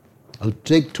 I'll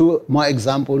take 2 more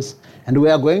examples and we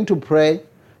are going to pray.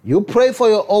 You pray for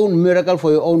your own miracle,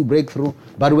 for your own breakthrough,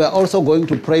 but we're also going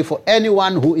to pray for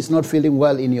anyone who is not feeling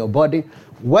well in your body.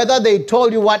 Whether they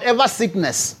told you whatever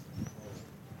sickness,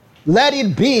 let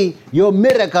it be your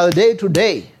miracle day to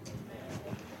day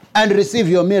and receive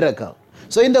your miracle.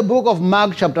 So in the book of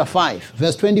Mark chapter 5,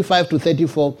 verse 25 to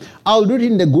 34, I'll do it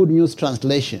in the Good News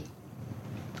translation.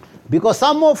 Because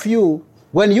some of you,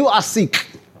 when you are sick,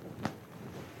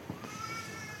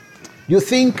 you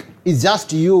think it's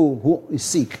just you who is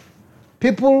sick.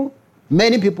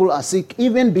 Many people are sick,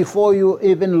 even before you,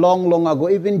 even long ago,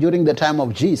 even during the time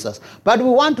of Jesus. But we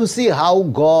want to see how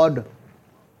God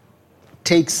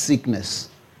takes sickness.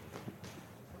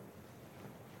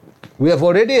 We have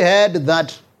already heard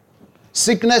that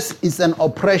sickness is an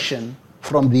oppression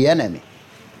from the enemy.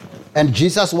 And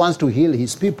Jesus wants to heal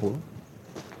his people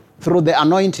through the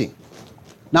anointing.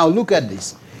 Now look at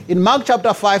this. In Mark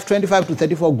chapter 5, 25 to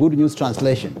 34, Good News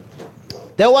translation.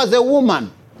 There was a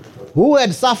woman who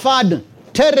had suffered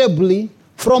terribly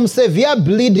from severe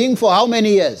bleeding for how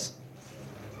many years?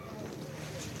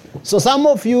 So some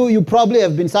of you probably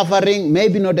have been suffering,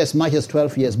 maybe not as much as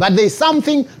 12 years, but there's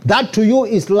something that to you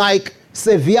is like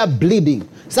severe bleeding.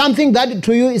 Something that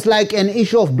to you is like an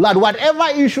issue of blood. Whatever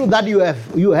issue that you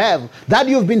have, that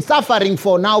you've been suffering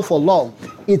for now for long,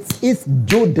 it's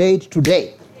due date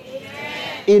today.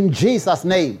 Amen. In Jesus'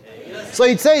 name. Amen. So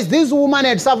it says this woman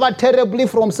had suffered terribly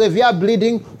from severe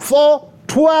bleeding for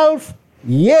 12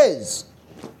 years.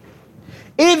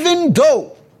 Even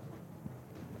though,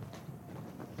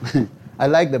 I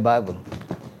like the Bible.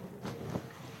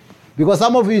 Because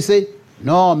some of you say,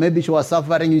 no, maybe she was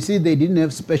suffering. You see, they didn't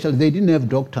have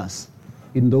doctors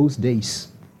in those days.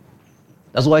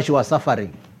 That's why she was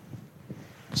suffering.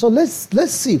 So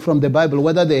let's see from the Bible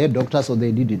whether they had doctors or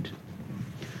they didn't.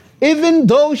 Even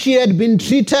though she had been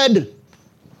treated,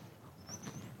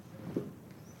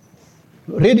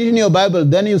 read it in your Bible,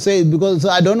 then you say, because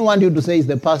I don't want you to say it's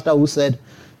the pastor who said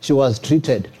she was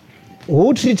treated.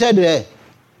 Who treated her?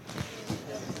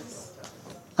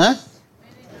 Huh?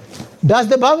 Does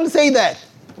the Bible say that?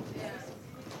 Yes.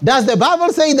 Does the Bible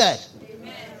say that?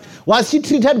 Amen. Was she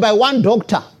treated by one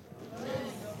doctor?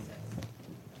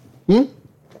 Yes.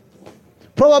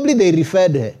 Probably they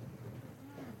referred her.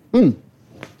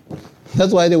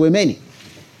 That's why there were many.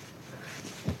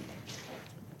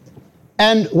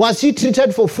 And was she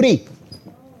treated for free?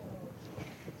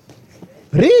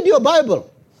 Read your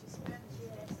Bible.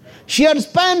 She had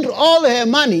spent all her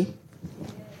money.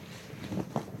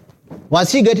 Was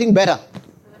she getting better?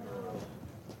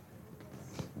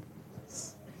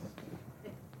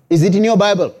 Is it in your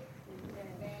Bible?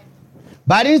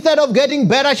 But instead of getting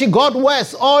better, she got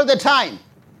worse all the time.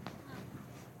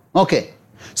 Okay.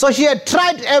 So she had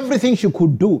tried everything she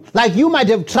could do. Like you might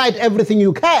have tried everything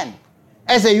you can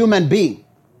as a human being.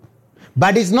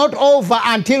 But it's not over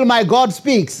until my God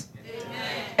speaks.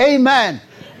 Amen. Amen.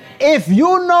 If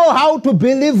you know how to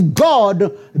believe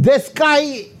God, the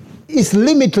sky is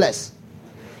limitless.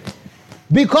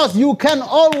 Because you can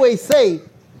always say,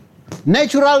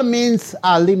 natural means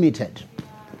are limited.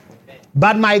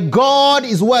 But my God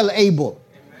is well able.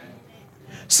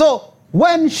 So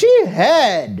when she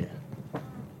heard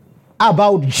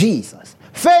about Jesus,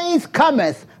 faith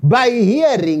cometh by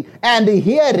hearing, and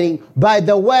hearing by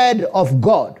the word of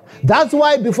God. That's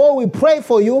why before we pray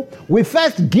for you, we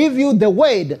first give you the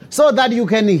word so that you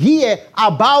can hear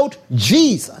about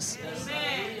Jesus.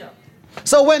 Amen.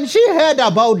 So when she heard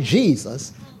about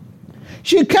Jesus,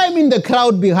 she came in the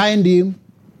crowd behind him.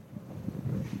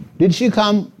 Did she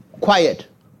come quiet?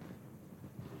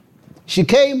 She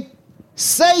came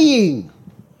saying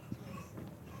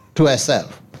to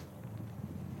herself,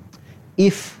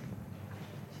 if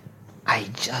I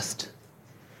just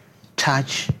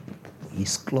touch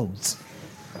his clothes,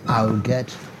 I'll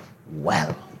get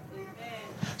well.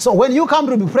 So when you come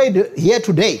to be prayed here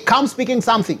today, come speaking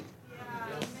something.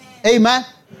 Amen.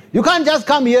 You can't just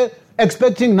come here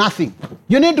expecting nothing.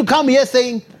 You need to come here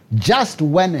saying, just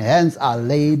when hands are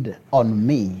laid on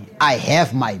me, I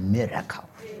have my miracle.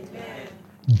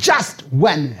 Just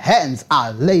when hands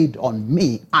are laid on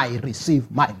me, I receive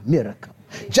my miracle.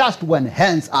 Just when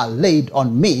hands are laid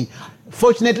on me.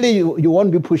 Fortunately, you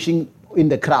won't be pushing in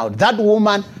the crowd. That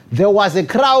woman, there was a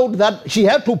crowd that she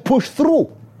had to push through.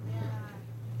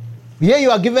 Here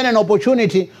you are given an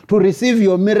opportunity to receive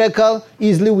your miracle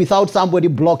easily without somebody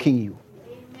blocking you.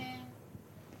 Amen.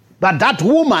 But that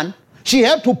woman, she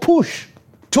had to push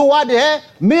toward her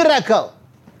miracle.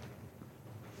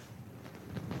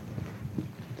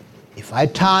 If I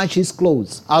touch his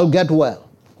clothes, I'll get well.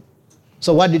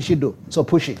 So what did she do? So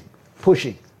pushing.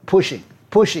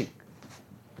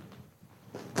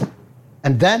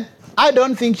 And then, I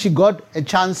don't think she got a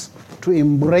chance to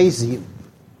embrace him.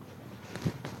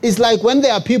 It's like when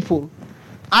there are people,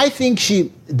 I think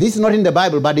this is not in the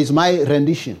Bible, but it's my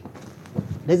rendition.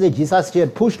 There's a Jesus, she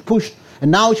had pushed,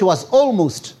 and now she was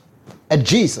almost at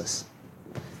Jesus.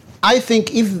 I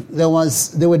think if there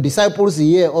were disciples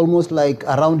here almost like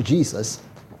around Jesus,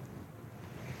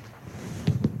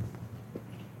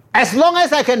 as long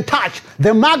as I can touch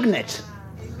the magnet,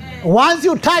 once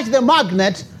you touch the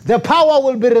magnet, the power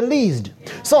will be released.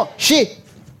 So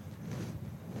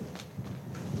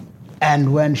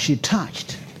and when she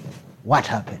touched, what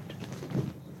happened?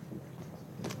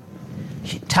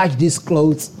 She touched his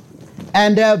clothes,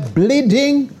 and her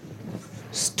bleeding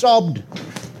stopped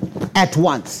at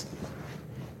once.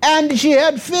 And she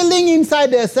had feeling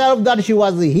inside herself that she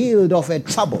was healed of a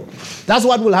trouble. That's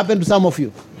what will happen to some of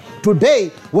you. Today,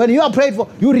 when you are prayed for,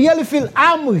 you really feel,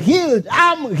 I'm healed.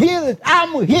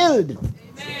 Amen.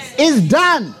 It's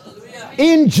done.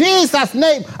 In Jesus'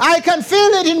 name. I can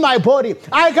feel it in my body.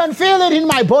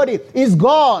 It's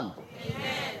gone.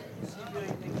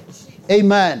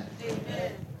 Amen.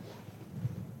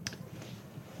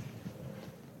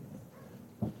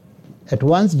 At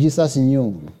once Jesus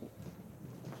knew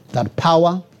that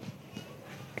power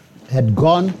had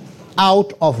gone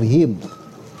out of him.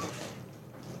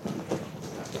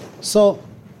 So,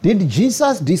 did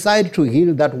Jesus decide to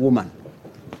heal that woman?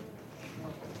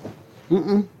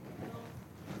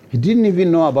 He didn't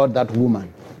even know about that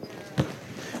woman.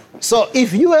 So,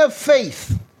 if you have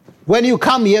faith, when you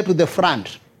come here to the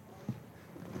front,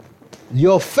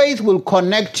 your faith will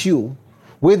connect you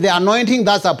with the anointing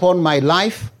that's upon my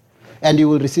life, and you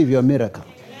will receive your miracle.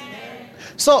 Amen.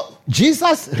 So,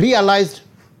 Jesus realized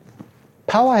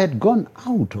power had gone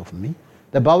out of me.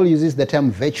 The Bible uses the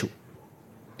term virtue.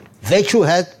 Virtue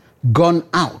had gone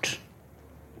out.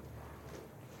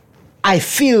 I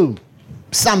feel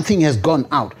something has gone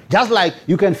out. Just like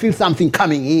you can feel something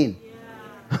coming in.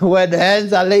 Yeah. Where the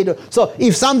hands are laid on. So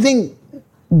if something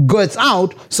goes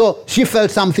out, so she felt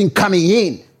something coming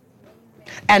in.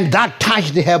 And that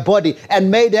touched her body and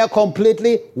made her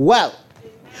completely well.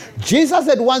 Jesus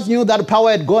at once knew that power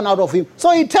had gone out of him.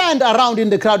 So he turned around in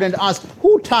the crowd and asked,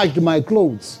 who touched my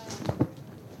clothes?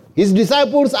 His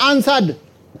disciples answered,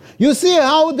 you see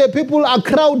how the people are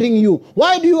crowding you.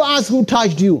 Why do you ask who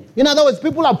touched you? In other words,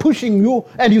 people are pushing you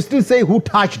and you still say who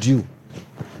touched you.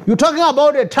 You're talking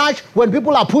about a touch when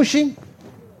people are pushing?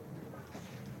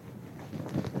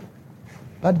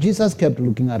 But Jesus kept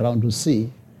looking around to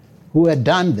see who had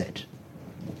done that.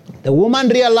 The woman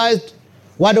realized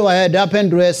what had happened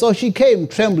to her, so she came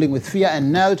trembling with fear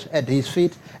and knelt at his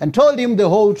feet and told him the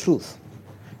whole truth.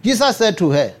 Jesus said to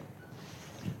her,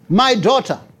 my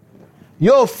daughter,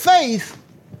 your faith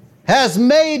has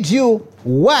made you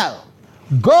well.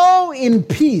 Go in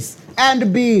peace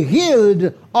and be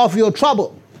healed of your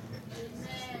trouble.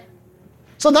 Amen.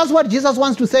 So that's what Jesus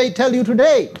wants to tell you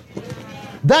today.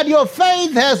 That your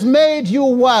faith has made you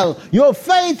well. Your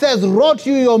faith has wrought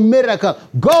you your miracle.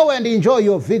 Go and enjoy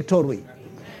your victory.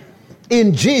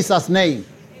 In Jesus' name.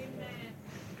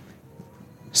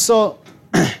 So,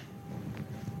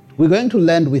 we're going to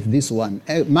land with this one.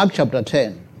 Mark chapter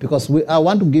 10. Because I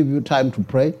want to give you time to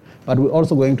pray, but we're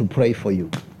also going to pray for you.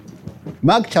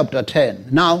 Mark chapter 10.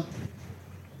 Now,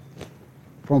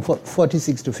 from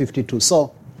 46 to 52.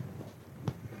 So,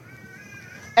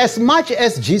 as much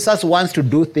as Jesus wants to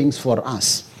do things for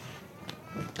us,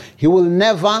 he will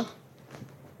never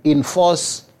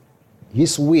enforce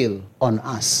his will on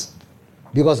us.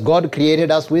 Because God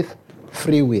created us with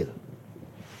free will.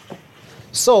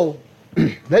 So,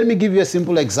 let me give you a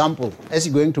simple example. As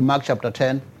you're going to Mark chapter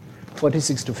 10,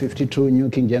 46 to 52, New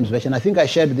King James Version. I think I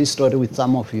shared this story with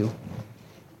some of you.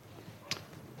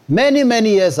 Many, many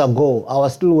years ago, I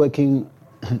was still working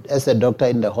as a doctor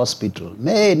in the hospital.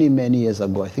 Many, many years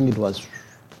ago. I think it was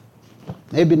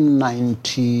maybe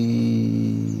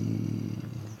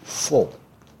 94.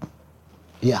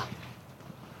 Yeah.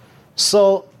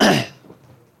 So,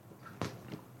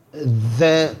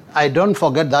 I don't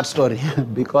forget that story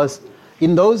because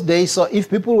in those days, so if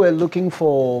people were looking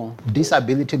for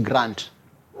disability grant,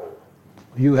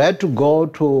 you had to go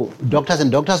to doctors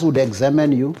and doctors would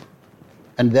examine you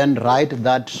and then write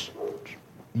that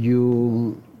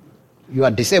you are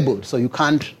disabled, so you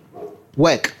can't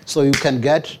work, so you can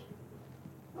get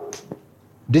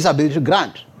disability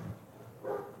grant.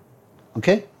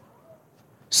 Okay?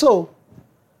 So,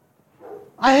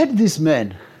 I had this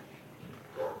man.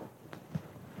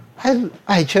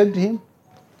 I checked him.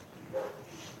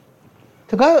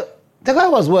 The guy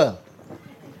was well.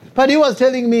 But he was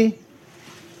telling me,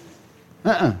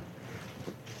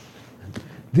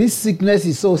 this sickness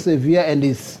is so severe and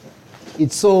it's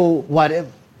so whatever.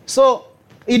 So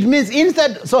it means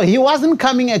so he wasn't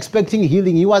coming expecting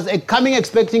healing. He was coming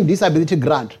expecting disability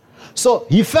grant. So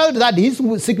he felt that his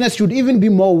sickness should even be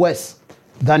more worse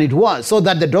than it was, so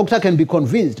that the doctor can be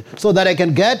convinced, so that I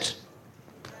can get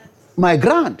my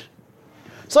grant.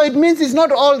 So it means it's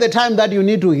not all the time that you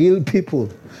need to heal people.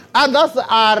 Others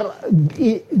are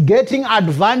getting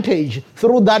advantage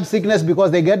through that sickness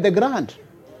because they get the grant.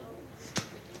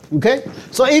 Okay?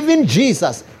 So even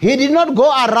Jesus, he did not go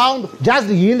around just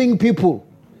healing people.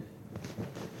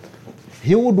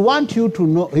 He would want you to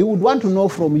know, he would want to know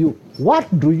from you, what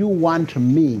do you want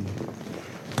me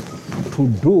to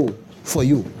do for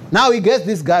you? Now he gets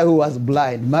this guy who was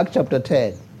blind, Mark chapter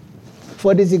 10.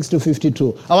 46 to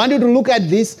 52. I want you to look at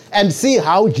this and see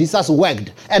how Jesus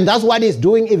worked. And that's what he's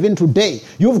doing even today.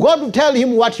 You've got to tell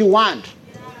him what you want.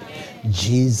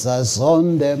 Jesus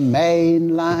on the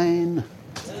main line.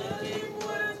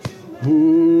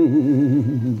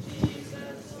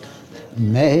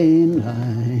 Main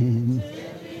line.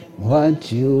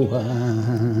 What you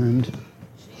want.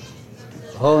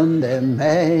 On the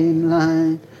main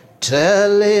line.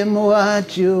 Tell him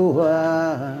what you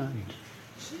want.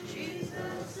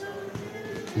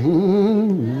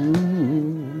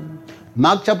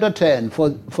 Mark chapter 10,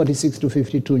 46 to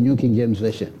 52, New King James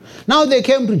Version. Now they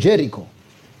came to Jericho.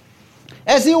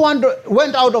 As he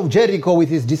went out of Jericho with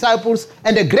his disciples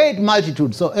and a great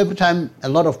multitude, so every time a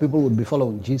lot of people would be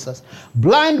following Jesus,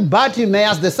 blind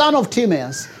Bartimaeus, the son of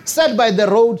Timaeus, sat by the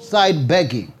roadside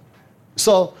begging.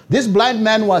 So this blind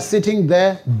man was sitting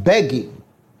there begging.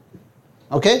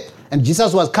 Okay? And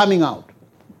Jesus was coming out.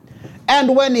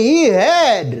 And when he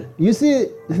heard, you see,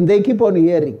 they keep on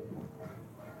hearing.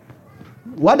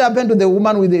 What happened to the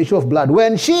woman with the issue of blood?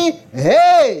 When she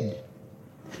heard.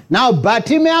 Now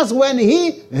Bartimaeus, when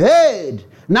he heard.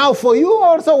 Now for you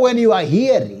also, when you are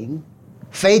hearing,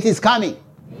 faith is coming.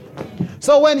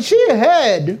 So when she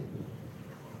heard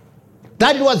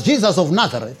that it was Jesus of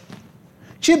Nazareth,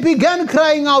 she began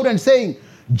crying out and saying,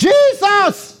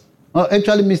 Jesus! Oh,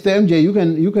 actually, Mr. MJ, you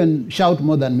can shout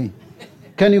more than me.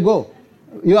 Can you go?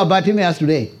 You are Bartimaeus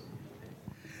today.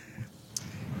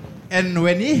 And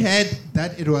when he heard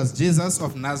that it was Jesus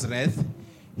of Nazareth,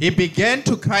 he began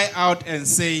to cry out and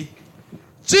say,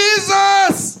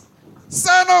 Jesus,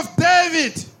 Son of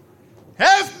David,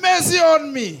 have mercy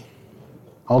on me.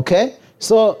 Okay,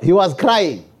 so he was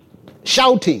crying,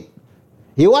 shouting.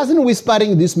 He wasn't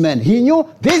whispering this man. He knew,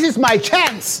 this is my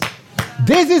chance.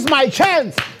 This is my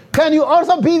chance. Can you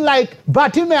also be like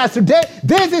Bartimaeus today?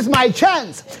 This is my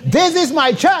chance. This is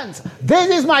my chance. This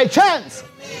is my chance.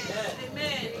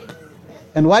 Amen.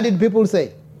 And what did people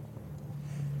say?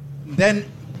 Then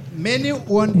many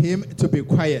warned him to be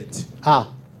quiet.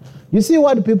 You see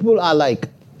what people are like?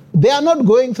 They are not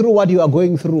going through what you are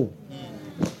going through.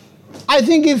 I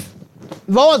think if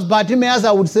I was Bartimaeus,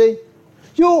 I would say,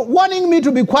 You're wanting me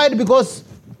to be quiet because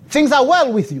things are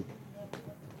well with you.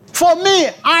 For me,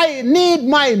 I need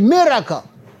my miracle.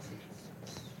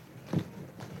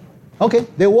 Okay,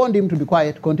 they warned him to be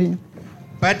quiet. Continue.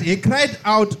 But he cried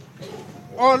out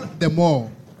all the more,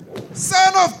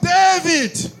 "Son of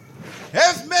David,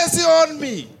 have mercy on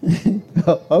me."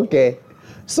 Okay,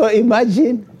 so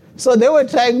imagine. So they were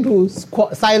trying to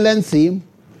silence him.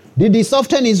 Did he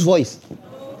soften his voice?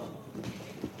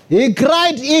 He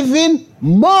cried even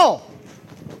more.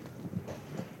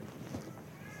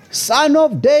 "Son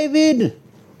of David,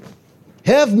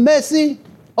 have mercy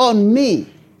on me."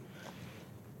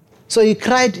 So he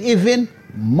cried even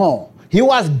more. He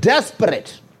was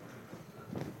desperate.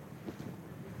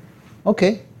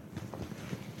 Okay.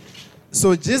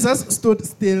 So Jesus stood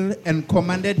still and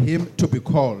commanded him to be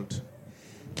called.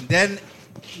 Then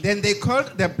they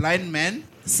called the blind man,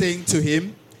 saying to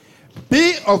him,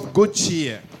 "Be of good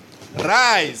cheer.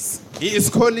 Rise, he is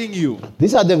calling you."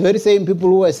 These are the very same people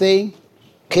who were saying,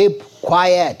 "Keep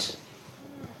quiet."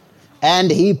 And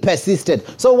he persisted.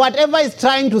 So whatever is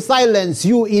trying to silence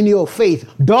you in your faith,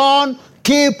 don't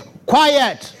keep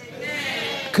quiet.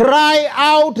 Amen. Cry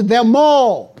out the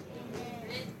more.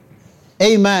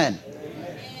 Amen.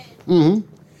 Mm-hmm.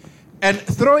 And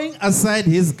throwing aside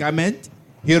his garment,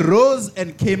 he rose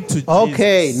and came to Jesus.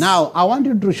 Okay, now I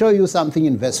wanted to show you something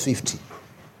in verse 50.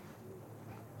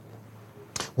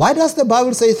 Why does the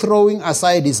Bible say throwing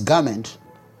aside his garment,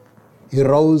 he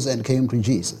rose and came to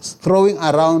Jesus? Throwing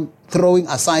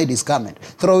aside his garment.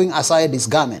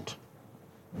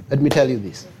 Let me tell you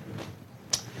this.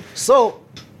 So,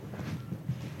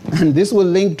 and this will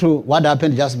link to what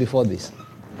happened just before this.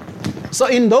 So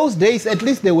in those days, at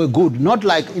least they were good, not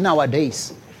like in our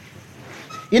days.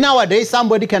 In our days,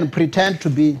 somebody can pretend to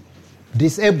be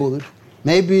disabled,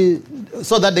 maybe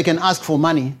so that they can ask for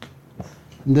money.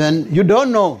 Then you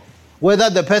don't know whether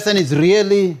the person is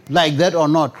really like that or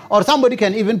not. Or somebody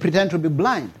can even pretend to be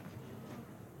blind,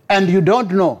 and you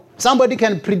don't know. Somebody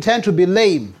can pretend to be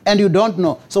lame, and you don't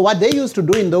know. So what they used to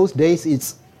do in those days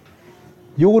is,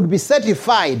 you would be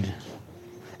certified,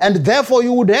 and therefore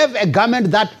you would have a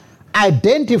garment that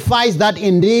identifies that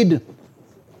indeed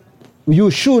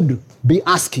you should be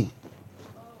asking.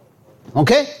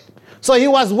 Okay? So he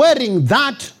was wearing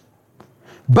that,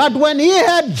 but when he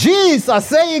heard Jesus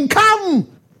saying, "Come,"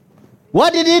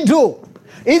 what did he do?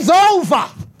 It's over.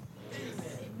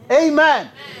 Amen.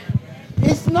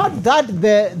 It's not that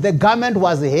the garment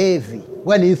was heavy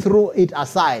when he threw it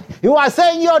aside. He was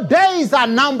saying, your days are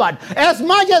numbered. As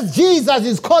much as Jesus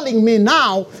is calling me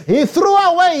now, he threw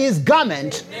away his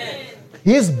garment,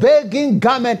 his begging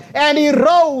garment, and he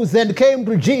rose and came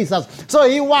to Jesus. So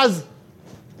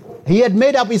he had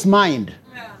made up his mind.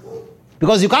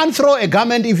 Because you can't throw a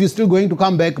garment if you're still going to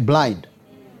come back blind.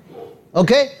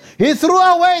 Okay? He threw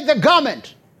away the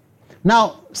garment.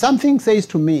 Now, something says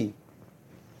to me,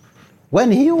 when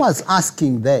he was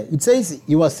asking there, it says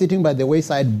he was sitting by the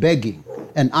wayside begging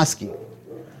and asking.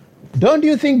 Don't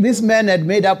you think this man had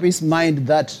made up his mind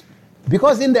that,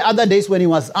 because in the other days when he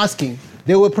was asking,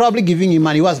 they were probably giving him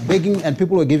money. He was begging and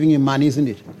people were giving him money, isn't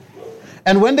it?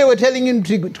 And when they were telling him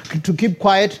to keep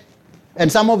quiet, and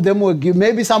some of them were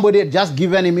maybe somebody had just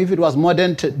given him, if it was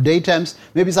modern day times,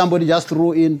 maybe somebody just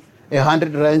threw in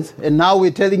 100 rands, and now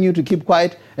we're telling you to keep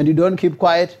quiet, and you don't keep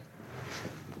quiet.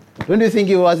 Don't you think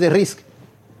it was a risk?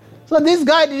 So this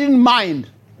guy didn't mind.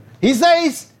 He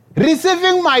says,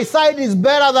 receiving my sight is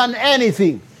better than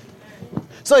anything.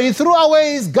 So he threw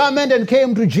away his garment and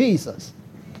came to Jesus.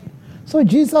 So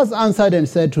Jesus answered and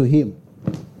said to him,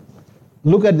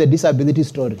 look at the disability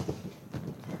story.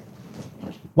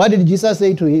 What did Jesus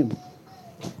say to him?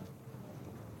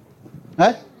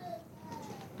 Huh?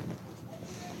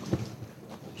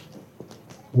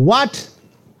 What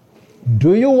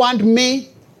do you want me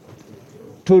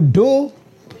to do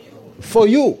for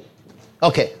you?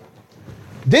 Okay.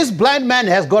 This blind man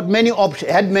has got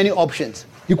had many options.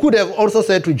 He could have also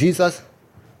said to Jesus,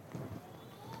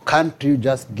 can't you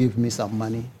just give me some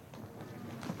money?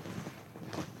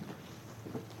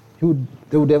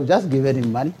 They would have just given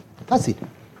him money. That's it.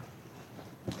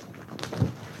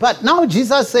 But now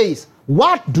Jesus says,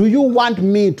 what do you want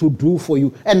me to do for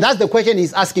you? And that's the question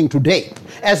he's asking today.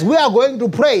 As we are going to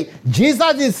pray,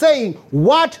 Jesus is saying,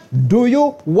 what do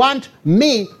you want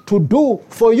me to do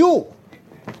for you?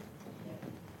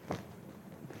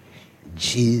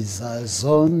 Jesus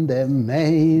on the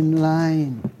main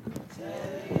line.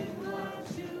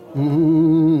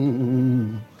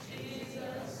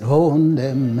 On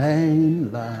the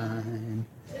main line.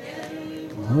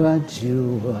 What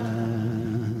you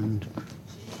want.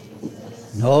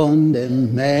 On the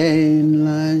main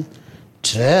line.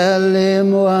 Tell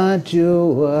him what you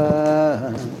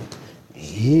want.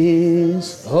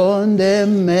 He's on the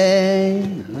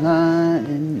main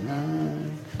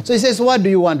line. So he says, what do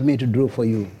you want me to do for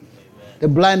you? The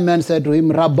blind man said to him,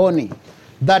 Rabboni,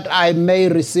 that I may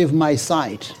receive my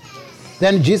sight.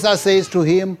 Then Jesus says to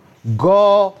him,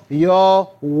 go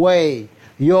your way.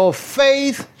 Your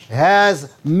faith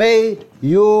has made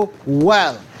you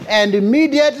well. And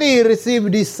immediately he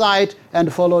received his sight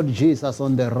and followed Jesus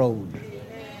on the road.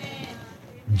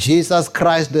 Jesus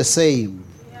Christ the same.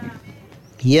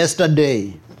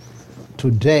 Yesterday,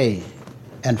 today,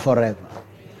 and forever.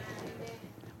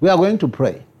 We are going to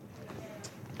pray.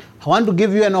 I want to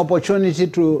give you an opportunity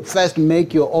to first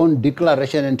make your own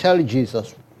declaration and tell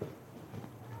Jesus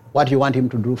what you want him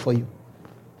to do for you.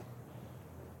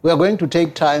 We are going to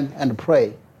take time and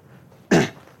pray.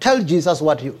 Tell Jesus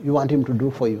what you want him to do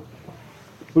for you.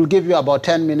 We'll give you about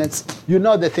 10 minutes. You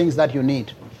know the things that you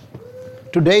need.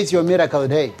 Today is your miracle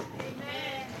day.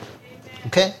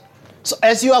 Okay? So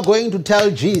as you are going to tell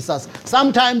Jesus,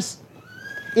 sometimes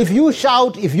if you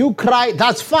shout, if you cry,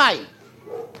 that's fine.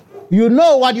 You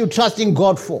know what you're trusting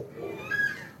God for.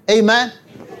 Amen?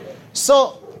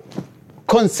 So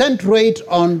concentrate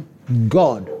on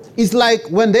God. It's like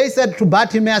when they said to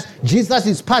Bartimaeus, Jesus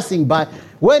is passing by.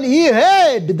 When he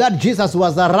heard that Jesus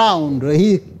was around,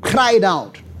 he cried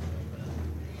out.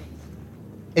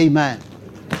 Amen.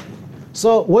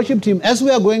 So worship team, as we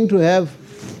are going to have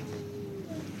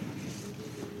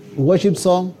worship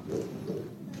song,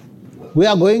 we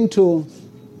are going to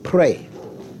pray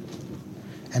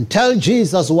and tell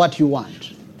Jesus what you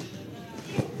want.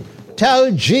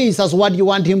 Tell Jesus what you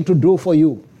want him to do for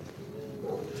you.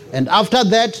 And after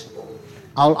that,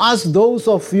 I'll ask those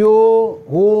of you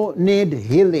who need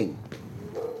healing.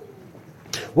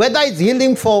 Whether it's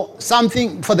healing for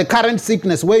something, for the current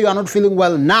sickness where you are not feeling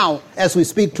well now, as we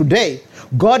speak today,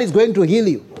 God is going to heal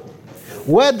you.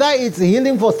 Whether it's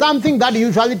healing for something that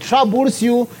usually troubles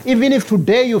you, even if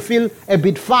today you feel a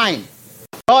bit fine,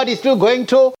 God is still going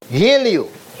to heal you.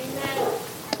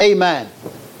 Amen. Amen.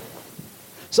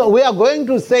 So we are going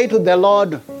to say to the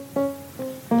Lord,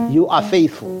 you are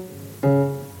faithful.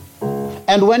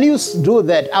 And when you do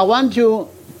that, I want you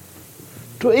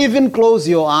to even close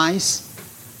your eyes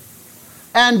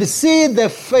and see the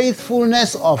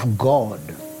faithfulness of God.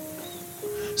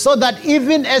 So that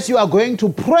even as you are going to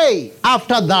pray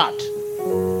after that,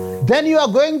 then you are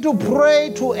going to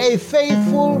pray to a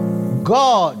faithful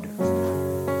God.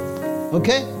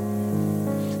 Okay?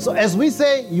 So as we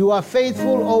say, you are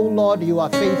faithful, oh Lord, you are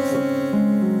faithful.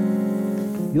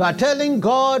 You are telling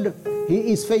God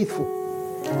he is faithful.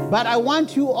 But I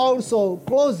want you also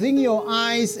closing your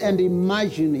eyes and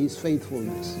imagine his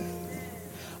faithfulness.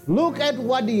 Look at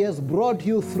what he has brought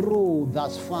you through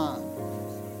thus far.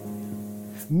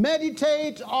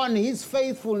 Meditate on his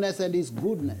faithfulness and his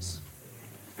goodness.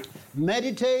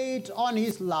 Meditate on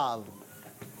his love.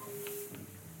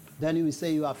 Then you will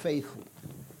say you are faithful.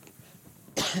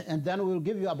 And then we'll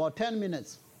give you about 10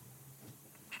 minutes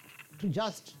to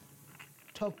just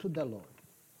talk to the Lord.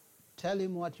 Tell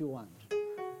him what you want.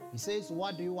 He says,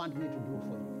 what do you want me to do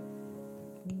for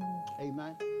you?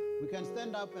 Amen. We can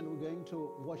stand up and we're going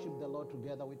to worship the Lord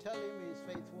together. We tell him he is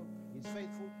faithful. He's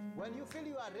faithful. When you feel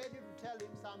you are ready to tell him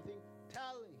something,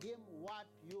 tell him what